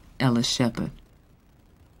 Ella Shepherd.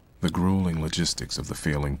 The grueling logistics of the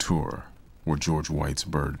failing tour were George White's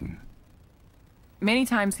burden. Many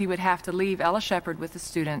times he would have to leave Ella Shepherd with the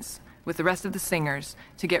students, with the rest of the singers,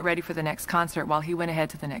 to get ready for the next concert while he went ahead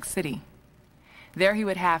to the next city. There he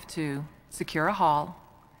would have to secure a hall,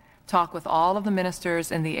 talk with all of the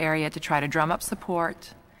ministers in the area to try to drum up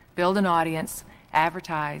support, build an audience,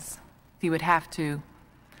 advertise. He would have to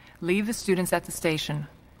leave the students at the station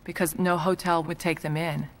because no hotel would take them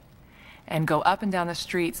in. and go up and down the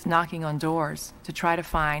streets knocking on doors to try to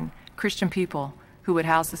find Christian people who would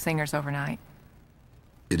house the singers overnight.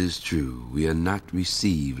 It is true, we are not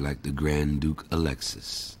received like the Grand Duke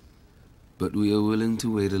Alexis, but we are willing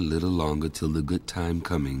to wait a little longer till the good time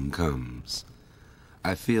coming comes.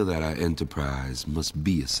 I feel that our enterprise must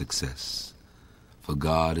be a success, for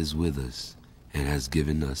God is with us and has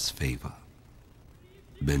given us favor.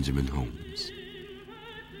 Benjamin Holmes.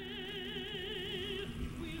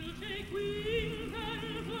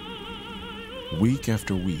 Week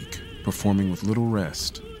after week, performing with little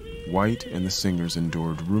rest, White and the singers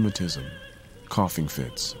endured rheumatism, coughing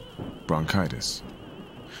fits, bronchitis.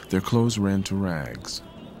 Their clothes ran to rags.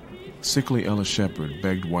 Sickly Ella Shepherd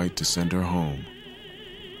begged White to send her home,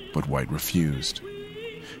 but White refused.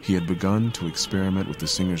 He had begun to experiment with the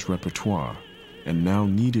singers' repertoire and now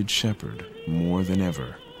needed Shepherd more than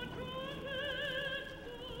ever.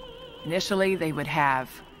 Initially, they would have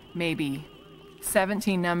maybe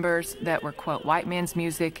 17 numbers that were, quote, white man's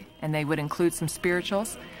music, and they would include some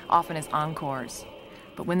spirituals, often as encores.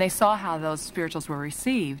 But when they saw how those spirituals were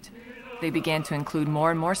received, they began to include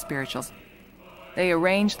more and more spirituals. They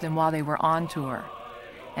arranged them while they were on tour,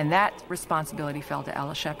 and that responsibility fell to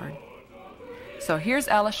Ella Shepherd. So here's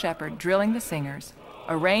Ella Shepherd drilling the singers,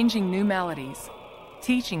 arranging new melodies,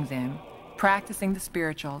 teaching them, practicing the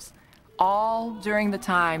spirituals, all during the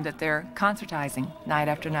time that they're concertizing night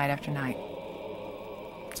after night after night.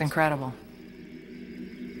 It's incredible.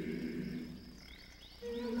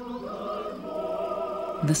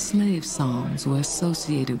 The slave songs were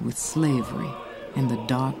associated with slavery and the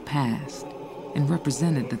dark past and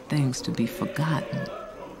represented the things to be forgotten.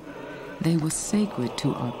 They were sacred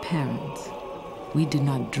to our parents. We did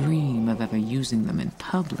not dream of ever using them in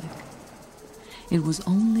public. It was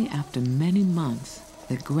only after many months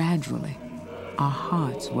that gradually our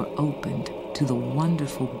hearts were opened to the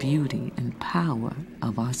wonderful beauty and power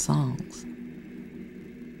of our songs.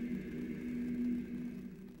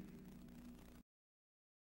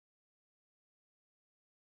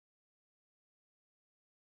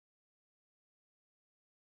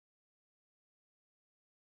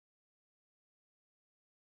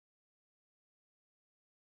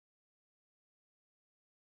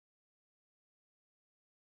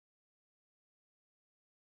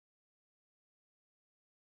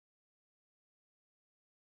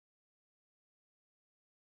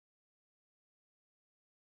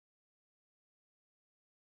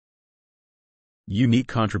 Unique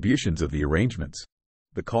contributions of the arrangements.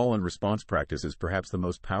 The call and response practice is perhaps the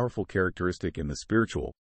most powerful characteristic in the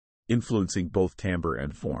spiritual, influencing both timbre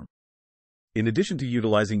and form. In addition to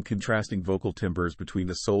utilizing contrasting vocal timbres between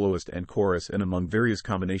the soloist and chorus and among various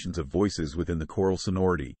combinations of voices within the choral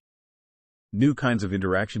sonority, new kinds of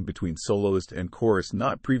interaction between soloist and chorus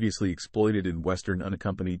not previously exploited in Western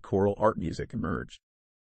unaccompanied choral art music emerged.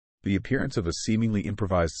 The appearance of a seemingly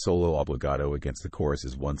improvised solo obligato against the chorus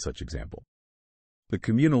is one such example. The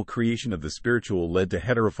communal creation of the spiritual led to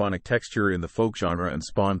heterophonic texture in the folk genre and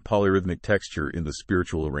spawned polyrhythmic texture in the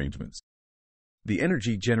spiritual arrangements. The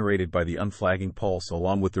energy generated by the unflagging pulse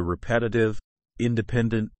along with the repetitive,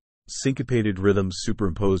 independent, syncopated rhythms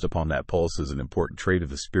superimposed upon that pulse is an important trait of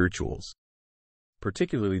the spirituals,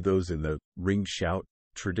 particularly those in the ring-shout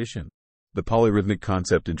tradition. The polyrhythmic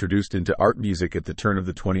concept introduced into art music at the turn of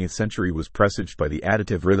the 20th century was presaged by the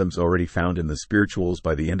additive rhythms already found in the spirituals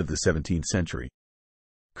by the end of the 17th century.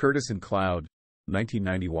 Curtis and Cloud,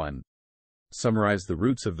 1991, summarized the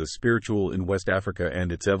roots of the spiritual in West Africa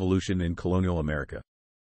and its evolution in colonial America.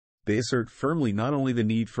 They assert firmly not only the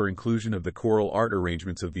need for inclusion of the choral art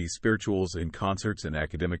arrangements of these spirituals in concerts and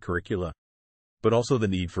academic curricula, but also the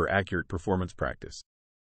need for accurate performance practice.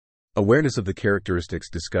 Awareness of the characteristics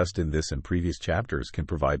discussed in this and previous chapters can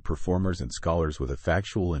provide performers and scholars with a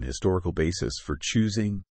factual and historical basis for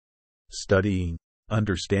choosing, studying,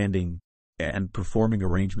 understanding, and performing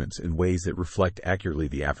arrangements in ways that reflect accurately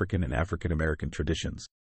the African and African American traditions.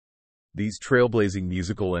 These trailblazing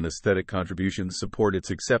musical and aesthetic contributions support its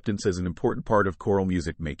acceptance as an important part of choral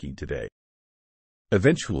music making today.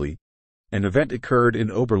 Eventually, an event occurred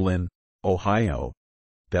in Oberlin, Ohio,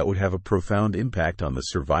 that would have a profound impact on the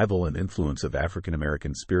survival and influence of African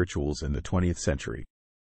American spirituals in the 20th century.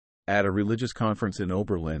 At a religious conference in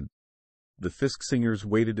Oberlin, the Fisk singers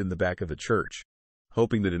waited in the back of the church,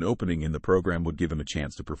 hoping that an opening in the program would give him a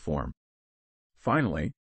chance to perform.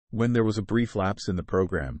 Finally, when there was a brief lapse in the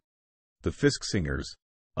program, the Fisk singers,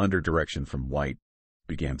 under direction from White,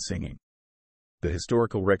 began singing. The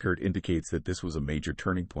historical record indicates that this was a major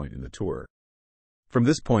turning point in the tour. From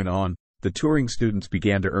this point on, the touring students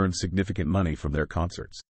began to earn significant money from their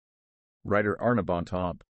concerts. Writer Arne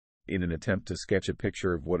Bontemps, in an attempt to sketch a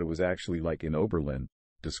picture of what it was actually like in Oberlin,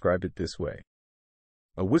 described it this way.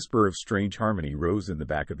 A whisper of strange harmony rose in the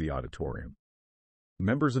back of the auditorium.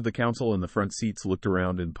 Members of the council in the front seats looked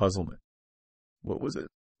around in puzzlement. What was it?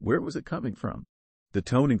 Where was it coming from? The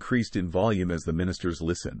tone increased in volume as the ministers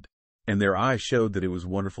listened, and their eyes showed that it was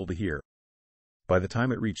wonderful to hear. By the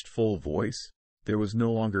time it reached full voice, there was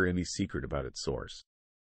no longer any secret about its source.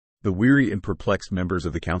 The weary and perplexed members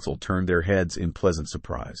of the council turned their heads in pleasant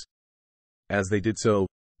surprise. As they did so,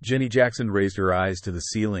 Jenny Jackson raised her eyes to the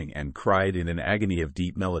ceiling and cried in an agony of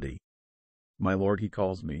deep melody. My Lord, he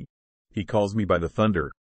calls me. He calls me by the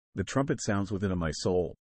thunder. The trumpet sounds within my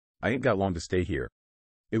soul. I ain't got long to stay here.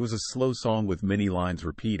 It was a slow song with many lines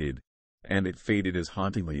repeated, and it faded as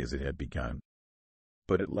hauntingly as it had begun.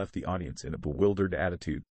 But it left the audience in a bewildered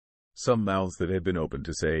attitude. Some mouths that had been opened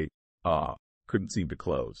to say, ah, couldn't seem to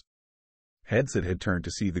close. Heads that had turned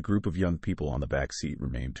to see the group of young people on the back seat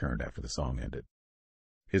remained turned after the song ended.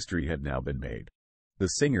 History had now been made. The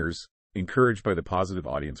singers, encouraged by the positive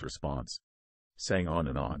audience response, sang on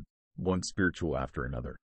and on, one spiritual after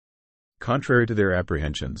another. Contrary to their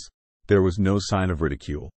apprehensions, there was no sign of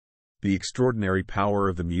ridicule. The extraordinary power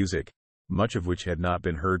of the music, much of which had not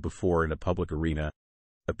been heard before in a public arena,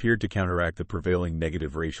 appeared to counteract the prevailing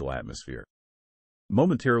negative racial atmosphere.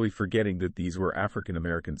 Momentarily forgetting that these were African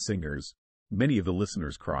American singers, many of the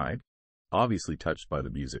listeners cried, obviously touched by the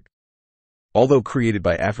music. Although created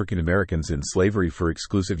by African Americans in slavery for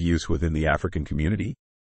exclusive use within the African community,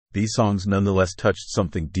 these songs nonetheless touched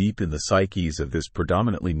something deep in the psyches of this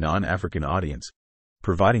predominantly non-African audience,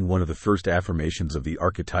 providing one of the first affirmations of the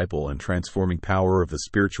archetypal and transforming power of the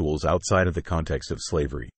spirituals outside of the context of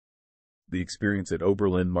slavery. The experience at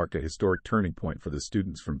Oberlin marked a historic turning point for the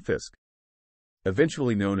students from Fisk.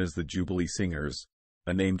 Eventually known as the Jubilee Singers,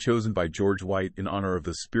 a name chosen by George White in honor of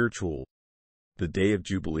the spiritual, the Day of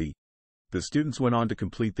Jubilee, the students went on to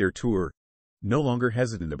complete their tour, no longer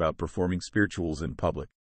hesitant about performing spirituals in public.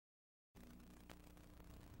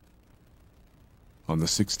 On the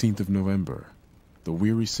 16th of November, the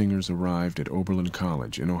weary singers arrived at Oberlin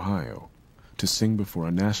College in Ohio to sing before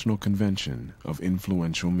a national convention of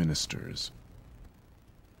influential ministers.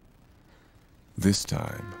 This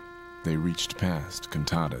time, they reached past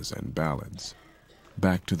cantatas and ballads,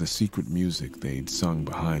 back to the secret music they'd sung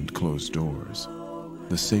behind closed doors,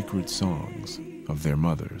 the sacred songs of their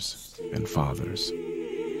mothers and fathers.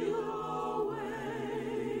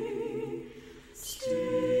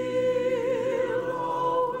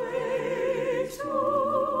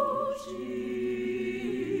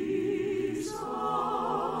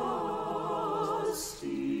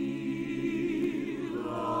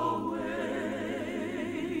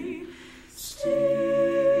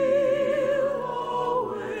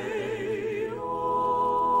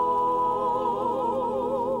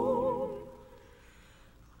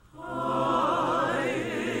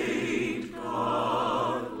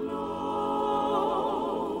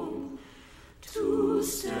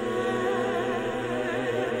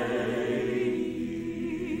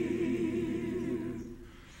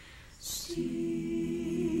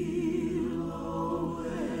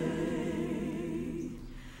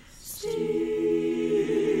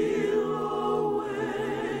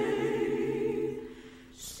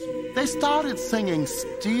 They started singing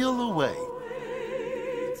Steal Away.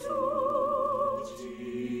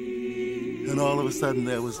 And all of a sudden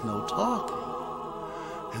there was no talking.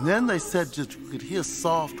 And then they said just you could hear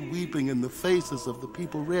soft weeping in the faces of the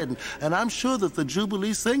people read. And I'm sure that the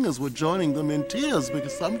Jubilee singers were joining them in tears,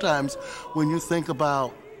 because sometimes when you think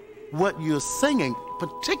about what you're singing,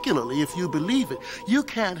 particularly if you believe it, you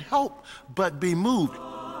can't help but be moved.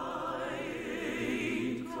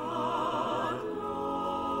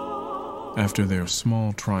 After their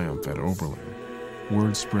small triumph at Oberlin,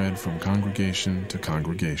 word spread from congregation to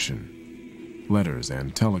congregation. Letters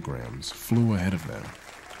and telegrams flew ahead of them,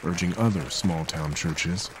 urging other small-town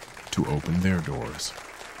churches to open their doors.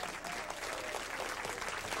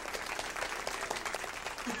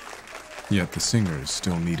 Yet the singers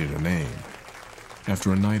still needed a name.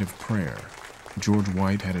 After a night of prayer, George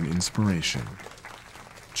White had an inspiration.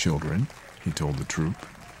 "Children," he told the troop,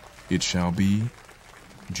 "it shall be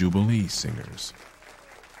Jubilee Singers."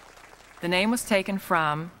 The name was taken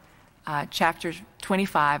from chapter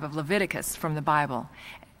 25 of Leviticus from the Bible,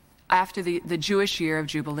 after the Jewish year of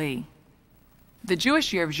Jubilee. The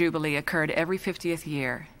Jewish year of Jubilee occurred every 50th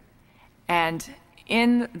year, and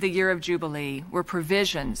in the year of Jubilee were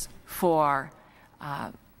provisions for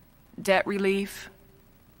debt relief,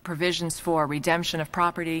 provisions for redemption of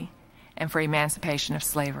property, and for emancipation of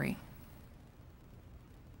slavery.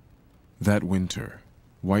 That winter,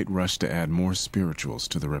 White rushed to add more spirituals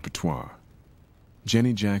to the repertoire.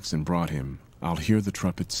 Jenny Jackson brought him I'll Hear the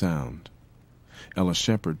Trumpet Sound. Ella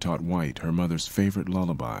Shepherd taught White her mother's favorite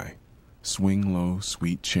lullaby, Swing Low,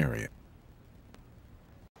 Sweet Chariot.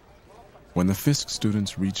 When the Fisk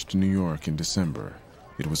students reached New York in December,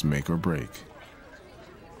 it was make or break.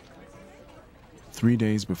 3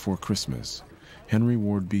 days before Christmas, Henry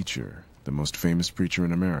Ward Beecher, the most famous preacher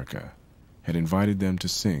in America, had invited them to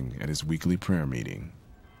sing at his weekly prayer meeting.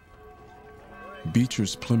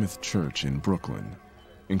 Beecher's Plymouth Church in Brooklyn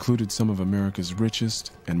included some of America's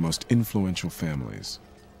richest and most influential families.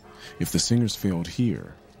 If the singers failed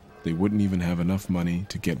here, they wouldn't even have enough money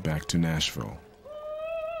to get back to Nashville.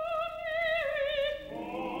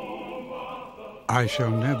 I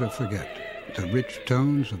shall never forget the rich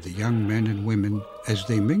tones of the young men and women as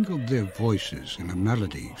they mingled their voices in a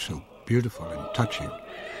melody so beautiful and touching.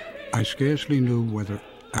 I scarcely knew whether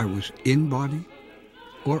I was in body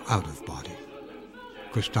or out of body.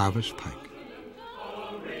 Gustavus Pike.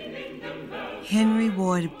 Henry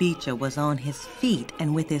Ward Beecher was on his feet,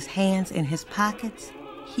 and with his hands in his pockets,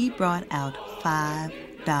 he brought out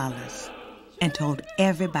 $5 and told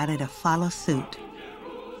everybody to follow suit.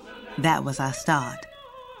 That was our start.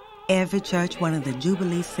 Every church wanted the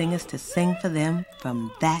Jubilee singers to sing for them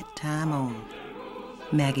from that time on.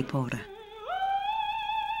 Maggie Porter.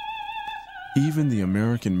 Even the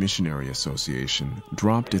American Missionary Association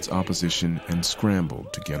dropped its opposition and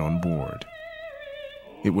scrambled to get on board.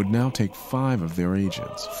 It would now take 5 of their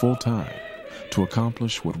agents, full-time, to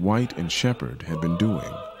accomplish what White and Shepherd had been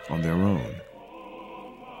doing on their own.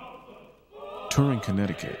 Touring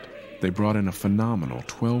Connecticut, they brought in a phenomenal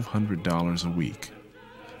 $1,200 a week.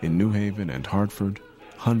 In New Haven and Hartford,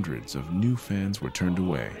 hundreds of new fans were turned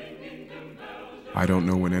away. I don't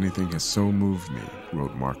know when anything has so moved me,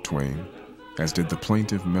 wrote Mark Twain, as did the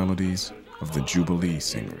plaintive melodies of the Jubilee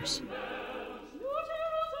Singers.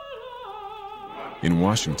 In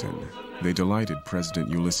Washington, they delighted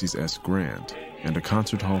President Ulysses S. Grant and a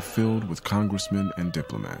concert hall filled with congressmen and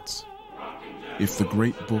diplomats. If the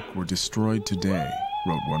great book were destroyed today,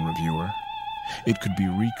 wrote one reviewer, it could be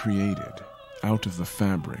recreated out of the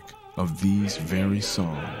fabric of these very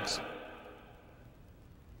songs.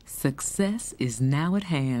 Success is now at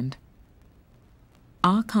hand.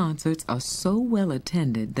 Our concerts are so well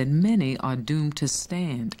attended that many are doomed to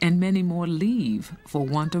stand, and many more leave for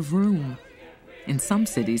want of room. In some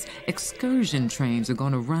cities, excursion trains are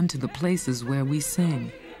going to run to the places where we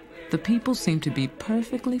sing. The people seem to be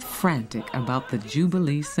perfectly frantic about the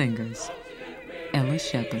Jubilee Singers. Ella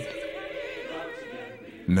Shepherd.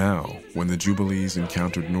 Now, when the Jubilees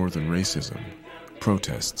encountered Northern racism,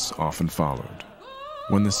 protests often followed.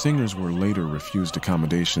 When the singers were later refused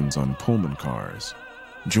accommodations on Pullman cars,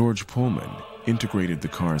 George Pullman integrated the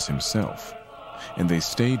cars himself, and they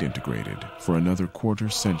stayed integrated for another quarter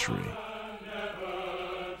century.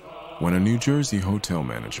 When a New Jersey hotel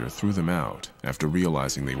manager threw them out after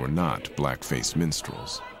realizing they were not black-faced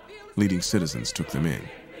minstrels, leading citizens took them in,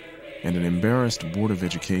 and an embarrassed Board of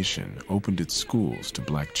Education opened its schools to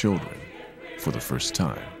black children for the first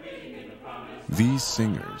time. These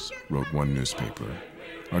singers, wrote one newspaper,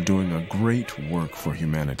 are doing a great work for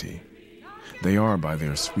humanity. They are, by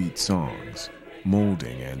their sweet songs,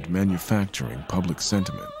 molding and manufacturing public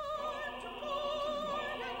sentiment.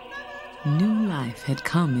 New life had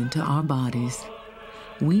come into our bodies.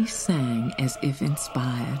 We sang as if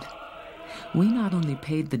inspired. We not only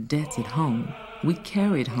paid the debts at home, we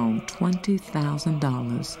carried home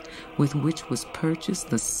 $20,000, with which was purchased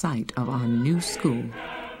the site of our new school.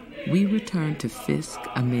 We returned to Fisk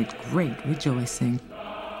amid great rejoicing.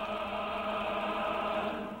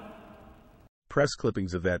 Press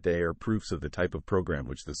clippings of that day are proofs of the type of program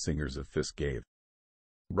which the singers of Fisk gave.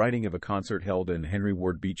 Writing of a concert held in Henry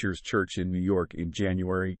Ward Beecher's church in New York in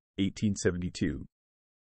January 1872.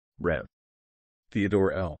 Rev.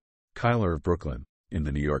 Theodore L. Cuyler of Brooklyn, in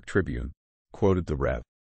the New York Tribune, quoted the Rev.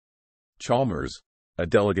 Chalmers, a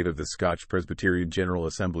delegate of the Scotch Presbyterian General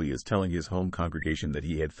Assembly, is telling his home congregation that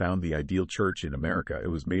he had found the ideal church in America.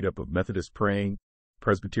 It was made up of Methodist praying,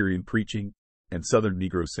 Presbyterian preaching, and Southern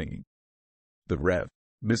Negro singing. The Rev.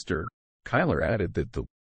 Mr. Cuyler added that the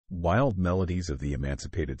wild melodies of the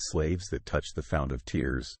emancipated slaves that touched the fount of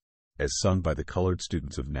tears, as sung by the colored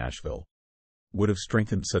students of Nashville, would have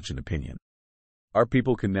strengthened such an opinion. Our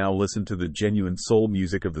people can now listen to the genuine soul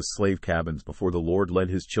music of the slave cabins before the Lord led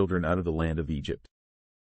his children out of the land of Egypt.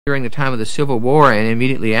 During the time of the Civil War and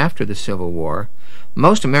immediately after the Civil War,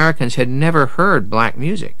 most Americans had never heard black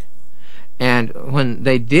music. And when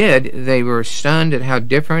they did, they were stunned at how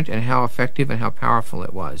different and how effective and how powerful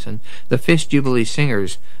it was. And the Fisk Jubilee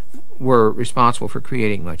Singers were responsible for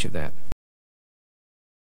creating much of that.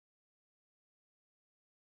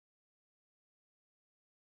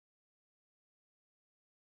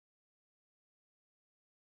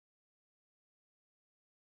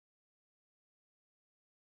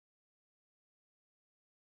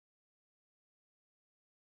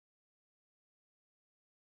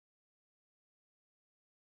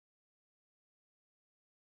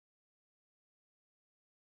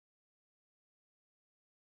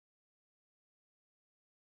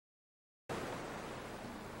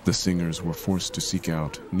 The singers were forced to seek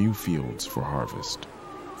out new fields for harvest,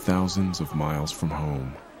 thousands of miles from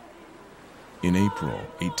home. In April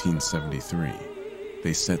 1873,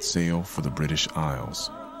 they set sail for the British Isles.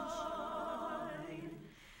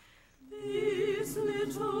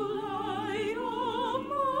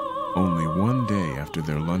 Only one day after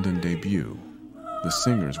their London debut, the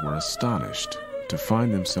singers were astonished to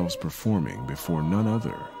find themselves performing before none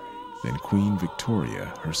other than Queen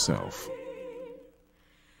Victoria herself.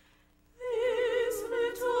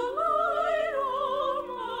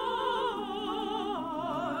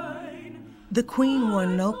 The Queen wore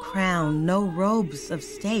no crown, no robes of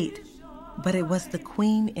state, but it was the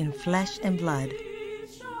Queen in flesh and blood.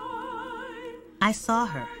 I saw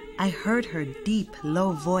her. I heard her deep,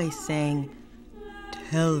 low voice saying,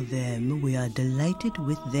 "Tell them we are delighted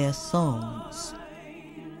with their songs."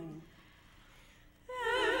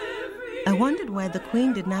 I wondered why the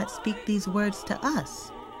Queen did not speak these words to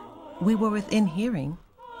us. We were within hearing.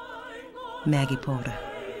 Maggie Porter.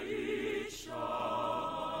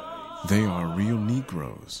 "They are real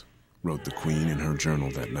Negroes," wrote the Queen in her journal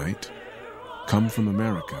that night, "come from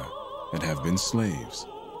America and have been slaves.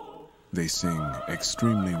 They sing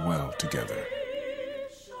extremely well together."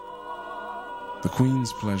 The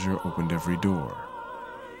Queen's pleasure opened every door.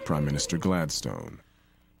 Prime Minister Gladstone,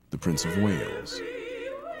 the Prince of Wales,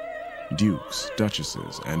 dukes,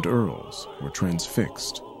 duchesses, and earls were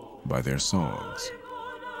transfixed by their songs.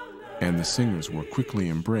 And the singers were quickly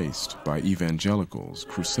embraced by evangelicals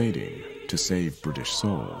crusading to save British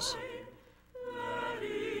souls.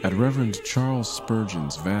 At Reverend Charles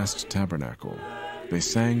Spurgeon's vast tabernacle, they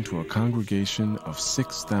sang to a congregation of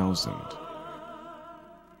 6,000.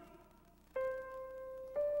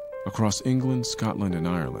 Across England, Scotland, and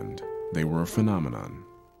Ireland, they were a phenomenon.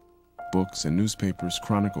 Books and newspapers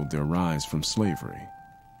chronicled their rise from slavery.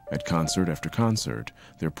 At concert after concert,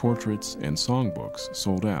 their portraits and songbooks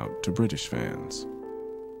sold out to British fans.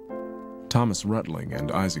 Thomas Rutling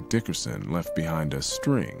and Isaac Dickerson left behind a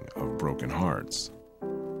string of broken hearts.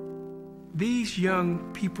 These young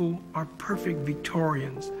people are perfect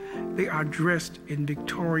Victorians. They are dressed in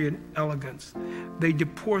Victorian elegance. They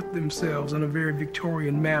deport themselves in a very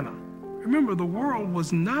Victorian manner. Remember, the world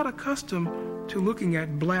was not accustomed to looking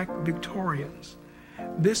at black Victorians.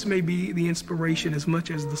 This may be the inspiration as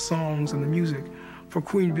much as the songs and the music for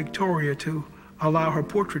Queen Victoria to allow her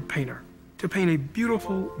portrait painter to paint a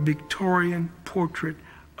beautiful Victorian portrait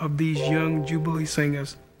of these young Jubilee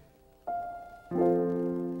singers.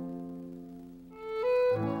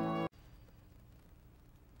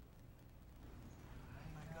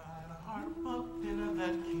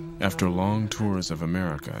 After long tours of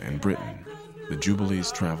America and Britain, the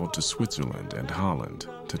Jubilees traveled to Switzerland and Holland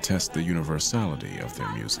to test the universality of their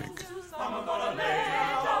music.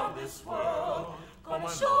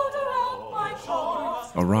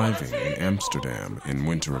 Arriving in Amsterdam in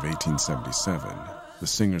winter of 1877, the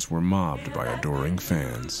singers were mobbed by adoring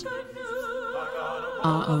fans.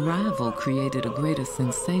 Our arrival created a greater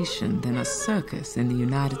sensation than a circus in the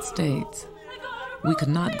United States. We could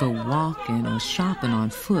not go walking or shopping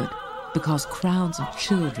on foot because crowds of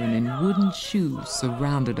children in wooden shoes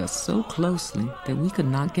surrounded us so closely that we could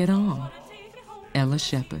not get on. Ella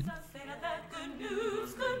Shepherd.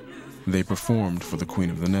 They performed for the Queen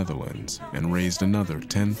of the Netherlands and raised another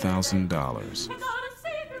 $10,000.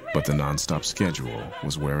 But the nonstop schedule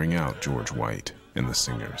was wearing out George White and the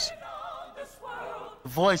singers. The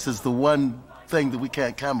voice is the one thing that we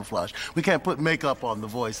can't camouflage. We can't put makeup on the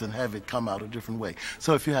voice and have it come out a different way.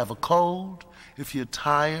 So if you have a cold, if you're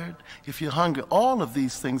tired, if you're hungry, all of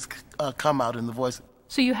these things come out in the voice.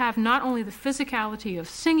 So you have not only the physicality of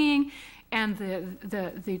singing and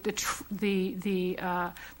the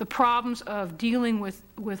problems of dealing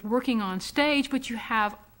with working on stage, but you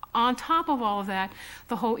have on top of all of that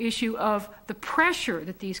the whole issue of the pressure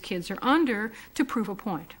that these kids are under to prove a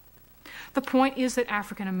point. The point is that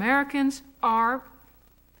African Americans are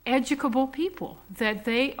educable people, that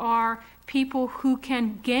they are people who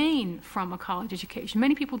can gain from a college education.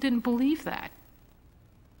 Many people didn't believe that.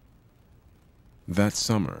 That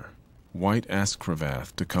summer, White asked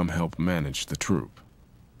Cravath to come help manage the troupe.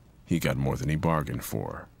 he got more than he bargained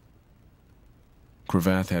for.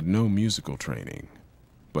 Cravath had no musical training,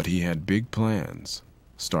 but he had big plans,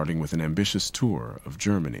 starting with an ambitious tour of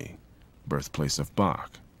Germany, birthplace of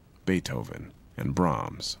Bach, Beethoven, and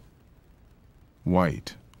Brahms.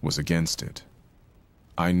 White was against it.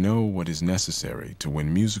 "I know what is necessary to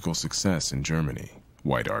win musical success in Germany,"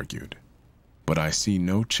 White argued, "but I see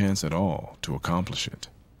no chance at all to accomplish it."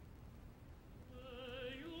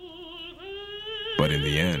 But in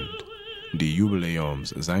the end, Die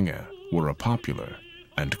Jubiläumssänger were a popular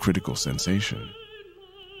and critical sensation.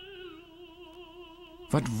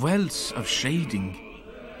 What wealth of shading,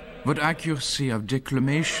 what accuracy of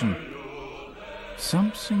declamation.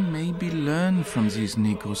 Something may be learned from these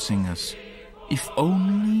Negro singers, if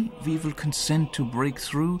only we will consent to break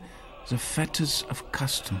through the fetters of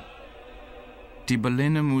custom. Die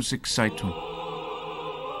Berliner Musikszeitung.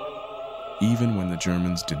 Even when the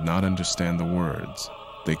Germans did not understand the words,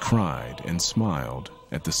 they cried and smiled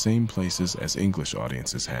at the same places as English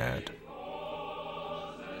audiences had.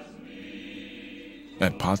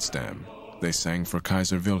 At Potsdam, they sang for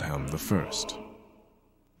Kaiser Wilhelm I.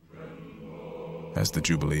 As the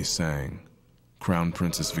Jubilees sang, Crown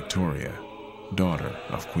Princess Victoria, daughter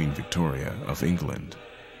of Queen Victoria of England,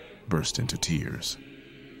 burst into tears.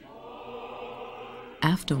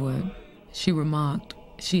 Afterward, she remarked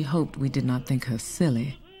she hoped we did not think her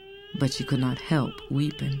silly, but she could not help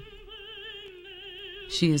weeping.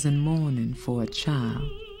 She is in mourning for a child,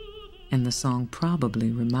 and the song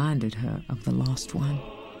probably reminded her of the lost one.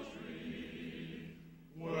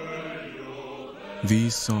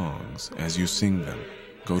 "These songs, as you sing them,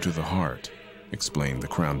 go to the heart," explained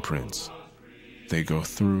the Crown Prince. "They go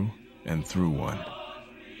through and through one."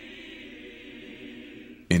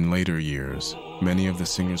 In later years, many of the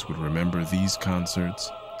singers would remember these concerts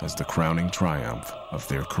as the crowning triumph of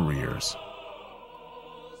their careers.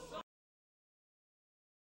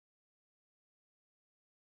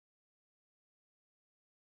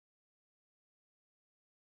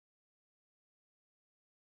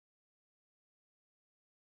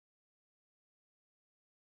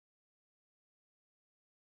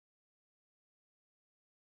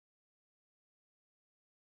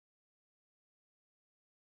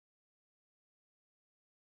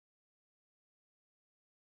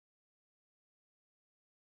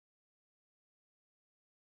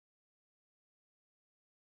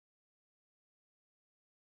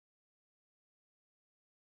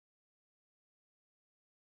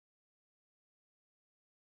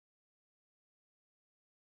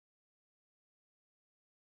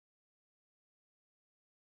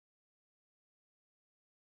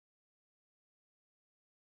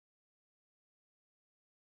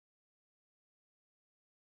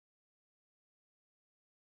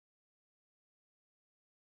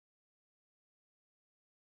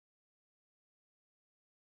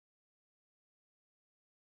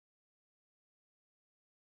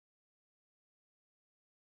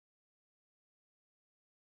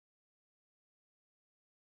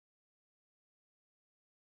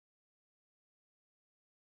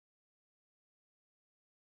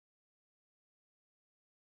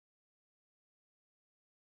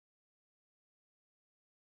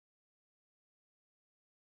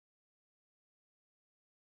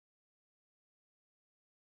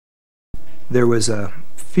 There was a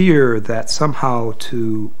fear that somehow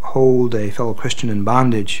to hold a fellow Christian in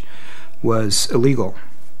bondage was illegal,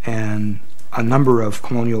 and a number of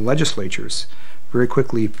colonial legislatures very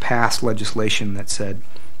quickly passed legislation that said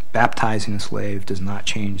baptizing a slave does not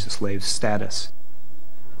change the slave's status.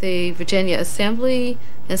 The Virginia Assembly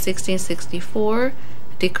in 1664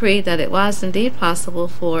 decreed that it was indeed possible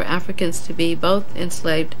for Africans to be both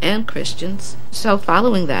enslaved and Christians. So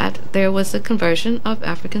following that, there was a conversion of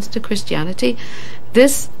Africans to Christianity.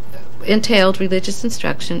 This entailed religious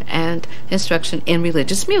instruction and instruction in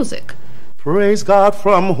religious music. Praise God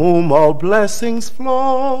from whom all blessings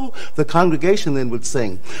flow. The congregation then would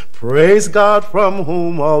sing, praise God from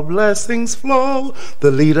whom all blessings flow.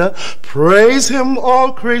 The leader, praise him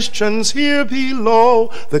all Christians here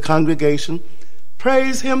below. The congregation,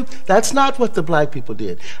 praise him. That's not what the black people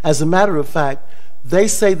did. As a matter of fact, they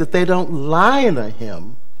say that they don't line a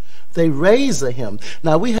hymn, they raise a hymn.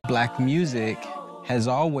 Now we have black music has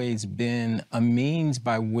always been a means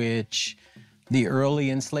by which the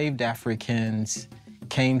early enslaved Africans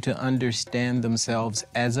came to understand themselves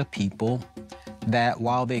as a people, that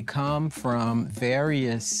while they come from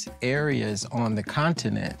various areas on the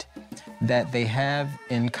continent, that they have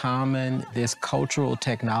in common this cultural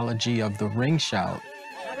technology of the ring shout.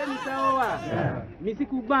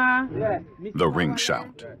 The ring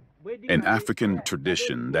shout, an African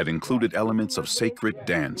tradition that included elements of sacred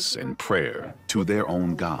dance and prayer to their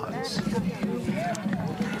own gods.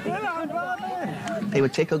 They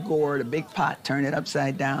would take a gourd, a big pot, turn it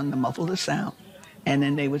upside down to muffle the sound, and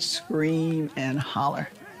then they would scream and holler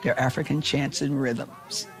their African chants and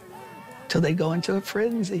rhythms till they go into a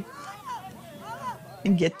frenzy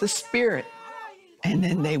and get the spirit, and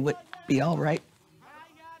then they would be all right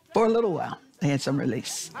for a little while. They had some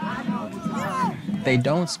release. They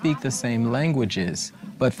don't speak the same languages,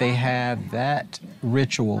 but they have that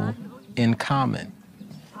ritual in common.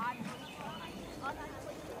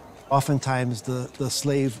 Oftentimes, the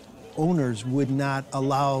slave owners would not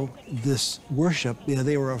allow this worship. You know,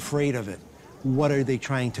 they were afraid of it. What are they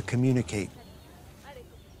trying to communicate?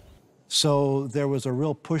 So there was a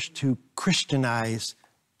real push to Christianize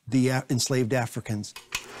the enslaved Africans.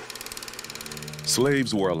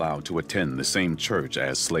 Slaves were allowed to attend the same church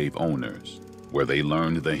as slave owners, where they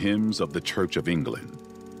learned the hymns of the Church of England.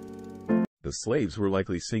 The slaves were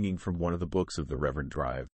likely singing from one of the books of the Reverend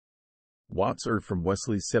Drive. Watts or from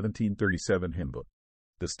Wesley's 1737 hymn book.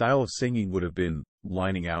 The style of singing would have been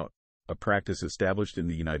lining out, a practice established in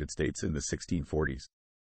the United States in the 1640s.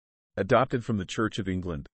 Adopted from the Church of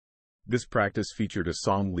England, this practice featured a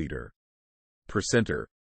song leader, precentor,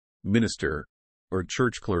 minister, or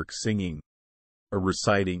church clerk singing or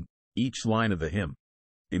reciting each line of the hymn,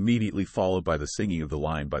 immediately followed by the singing of the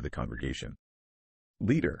line by the congregation.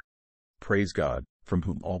 Leader, praise God, from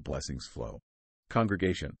whom all blessings flow.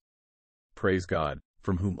 Congregation, praise God,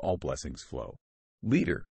 from whom all blessings flow.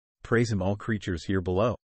 Leader, praise him all creatures here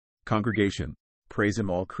below. Congregation, praise him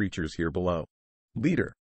all creatures here below.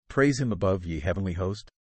 Leader, praise him above ye heavenly host.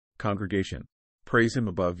 Congregation, praise him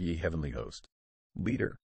above ye heavenly host.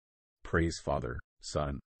 Leader, praise Father,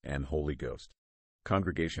 Son, and Holy Ghost.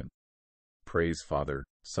 Congregation, praise Father,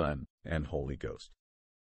 Son, and Holy Ghost.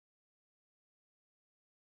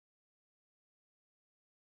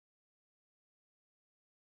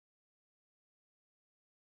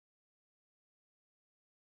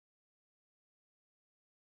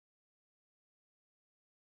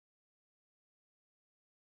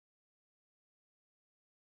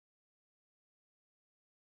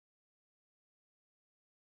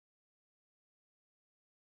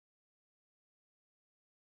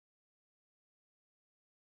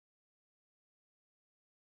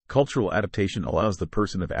 Cultural adaptation allows the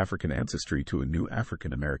person of African ancestry to a new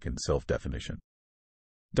African-American self-definition.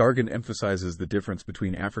 Dargan emphasizes the difference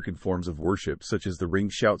between African forms of worship such as the ring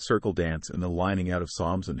shout circle dance and the lining out of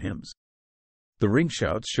psalms and hymns. The ring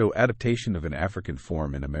shouts show adaptation of an African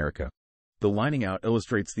form in America. The lining out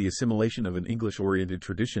illustrates the assimilation of an English-oriented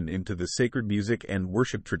tradition into the sacred music and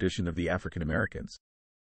worship tradition of the African Americans.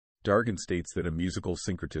 Dargan states that a musical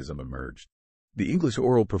syncretism emerged. The English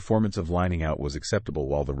oral performance of lining out was acceptable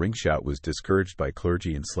while the ring shout was discouraged by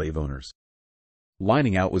clergy and slave owners.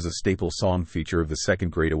 Lining out was a staple song feature of the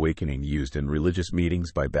Second Great Awakening used in religious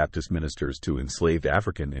meetings by Baptist ministers to enslaved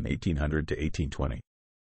African in 1800 to 1820.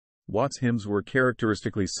 Watts' hymns were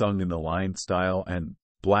characteristically sung in the line style and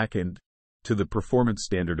blackened to the performance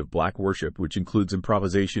standard of black worship, which includes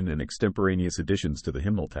improvisation and extemporaneous additions to the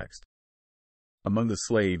hymnal text. Among the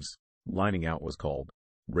slaves, lining out was called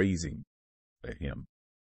raising a hymn.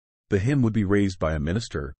 The hymn would be raised by a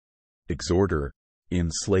minister, exhorter,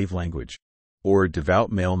 in slave language, or a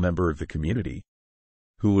devout male member of the community,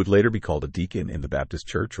 who would later be called a deacon in the Baptist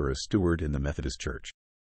church or a steward in the Methodist church.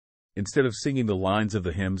 Instead of singing the lines of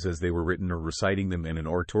the hymns as they were written or reciting them in an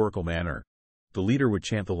oratorical manner, the leader would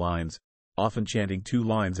chant the lines, often chanting 2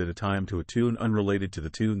 lines at a time to a tune unrelated to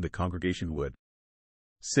the tune the congregation would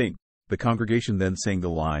sing. The congregation then sang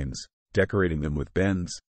the lines, decorating them with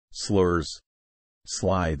bends, slurs,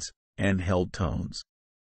 slides, and held tones.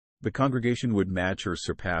 The congregation would match or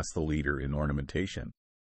surpass the leader in ornamentation.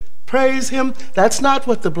 Praise him. That's not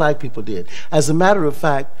what the black people did. As a matter of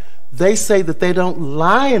fact, they say that they don't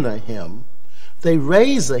line a hymn, they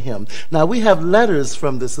raise a hymn. Now, we have letters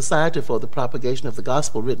from the Society for the Propagation of the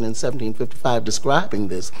Gospel written in 1755 describing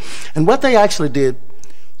this. And what they actually did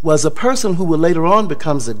was a person who will later on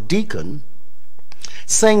becomes a deacon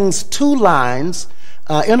sings 2 lines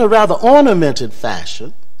in a rather ornamented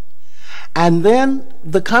fashion, and then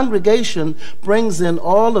the congregation brings in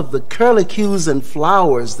all of the curlicues and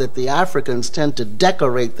flowers that the Africans tend to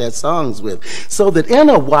decorate their songs with, so that in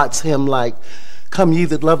a Watts hymn like "Come ye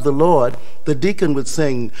that love the Lord," the deacon would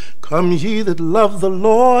sing, "Come ye that love the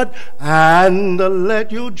Lord, and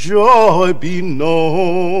let your joy be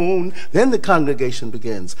known." Then the congregation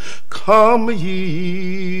begins, "Come ye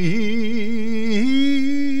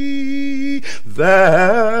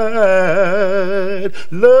that said,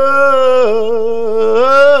 love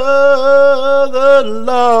the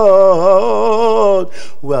Lord.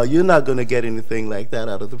 Well, you're not going to get anything like that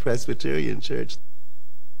out of the Presbyterian Church.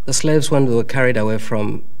 The slaves, when they were carried away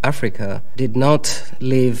from Africa, did not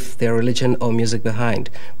leave their religion or music behind.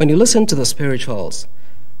 When you listen to the spirituals,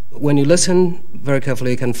 when you listen very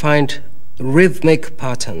carefully, you can find rhythmic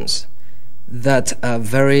patterns that are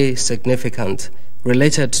very significant,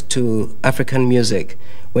 related to African music.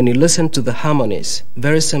 When you listen to the harmonies,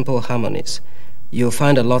 very simple harmonies, you'll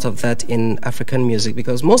find a lot of that in African music,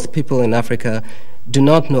 because most people in Africa do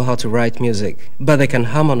not know how to write music, but they can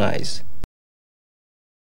harmonize.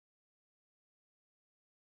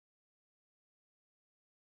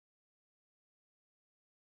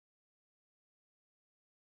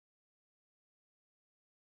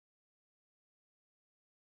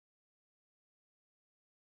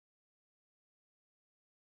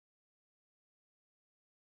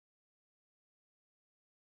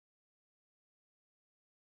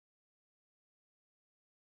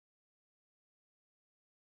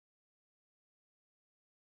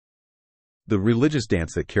 The religious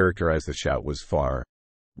dance that characterized the shout was far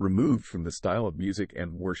removed from the style of music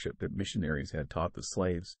and worship that missionaries had taught the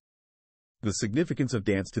slaves. The significance of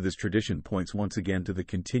dance to this tradition points once again to the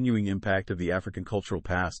continuing impact of the African cultural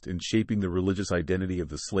past in shaping the religious identity of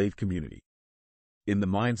the slave community. In the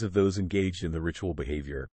minds of those engaged in the ritual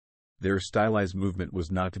behavior, their stylized movement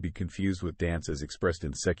was not to be confused with dance as expressed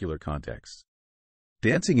in secular contexts.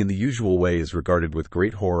 Dancing in the usual way is regarded with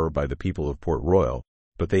great horror by the people of Port Royal,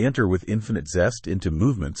 but they enter with infinite zest into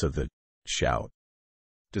movements of the shout.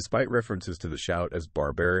 Despite references to the shout as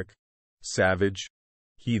barbaric, savage,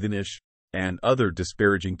 heathenish, and other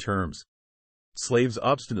disparaging terms, slaves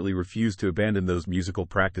obstinately refused to abandon those musical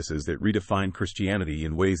practices that redefined Christianity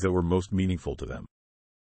in ways that were most meaningful to them.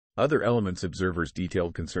 Other elements observers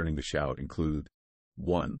detailed concerning the shout include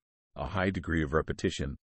 1. A high degree of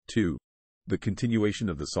repetition, 2. The continuation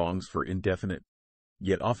of the songs for indefinite,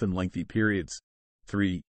 yet often lengthy periods,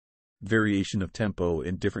 3. Variation of tempo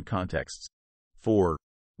in different contexts, 4.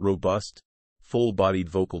 Robust, full-bodied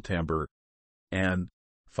vocal timbre, and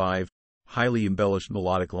 5. Highly embellished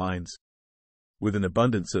melodic lines, with an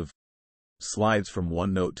abundance of slides from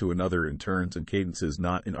one note to another in turns and cadences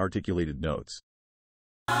not in articulated notes.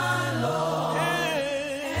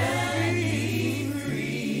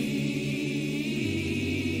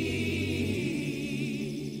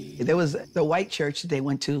 There was the white church they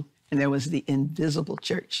went to, and there was the invisible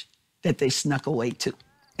church that they snuck away to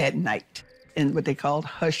at night in what they called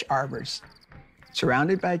hush arbors,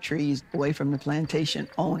 surrounded by trees, away from the plantation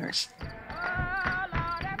owners.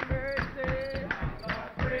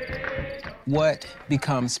 What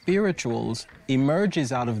becomes spirituals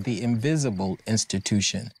emerges out of the invisible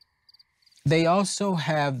institution. They also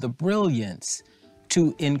have the brilliance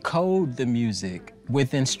to encode the music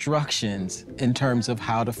with instructions in terms of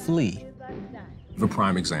how to flee. The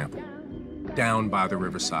prime example, down by the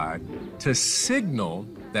riverside, to signal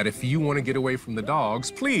that if you want to get away from the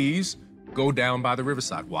dogs, please go down by the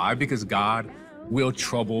riverside. Why? Because God will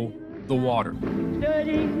trouble the water.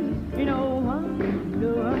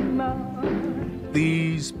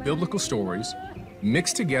 These biblical stories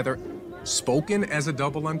mixed together, spoken as a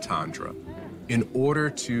double entendre, in order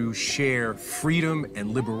to share freedom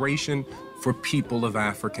and liberation for people of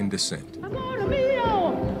African descent.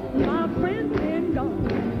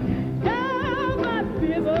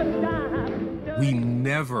 We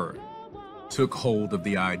never took hold of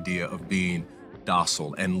the idea of being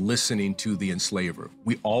docile and listening to the enslaver.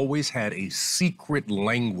 We always had a secret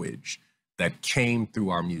language that came through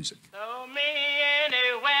our music.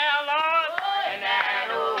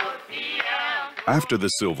 After the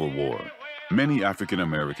Civil War, many African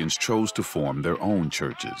Americans chose to form their own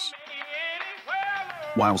churches.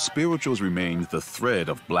 While spirituals remained the thread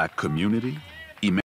of black community,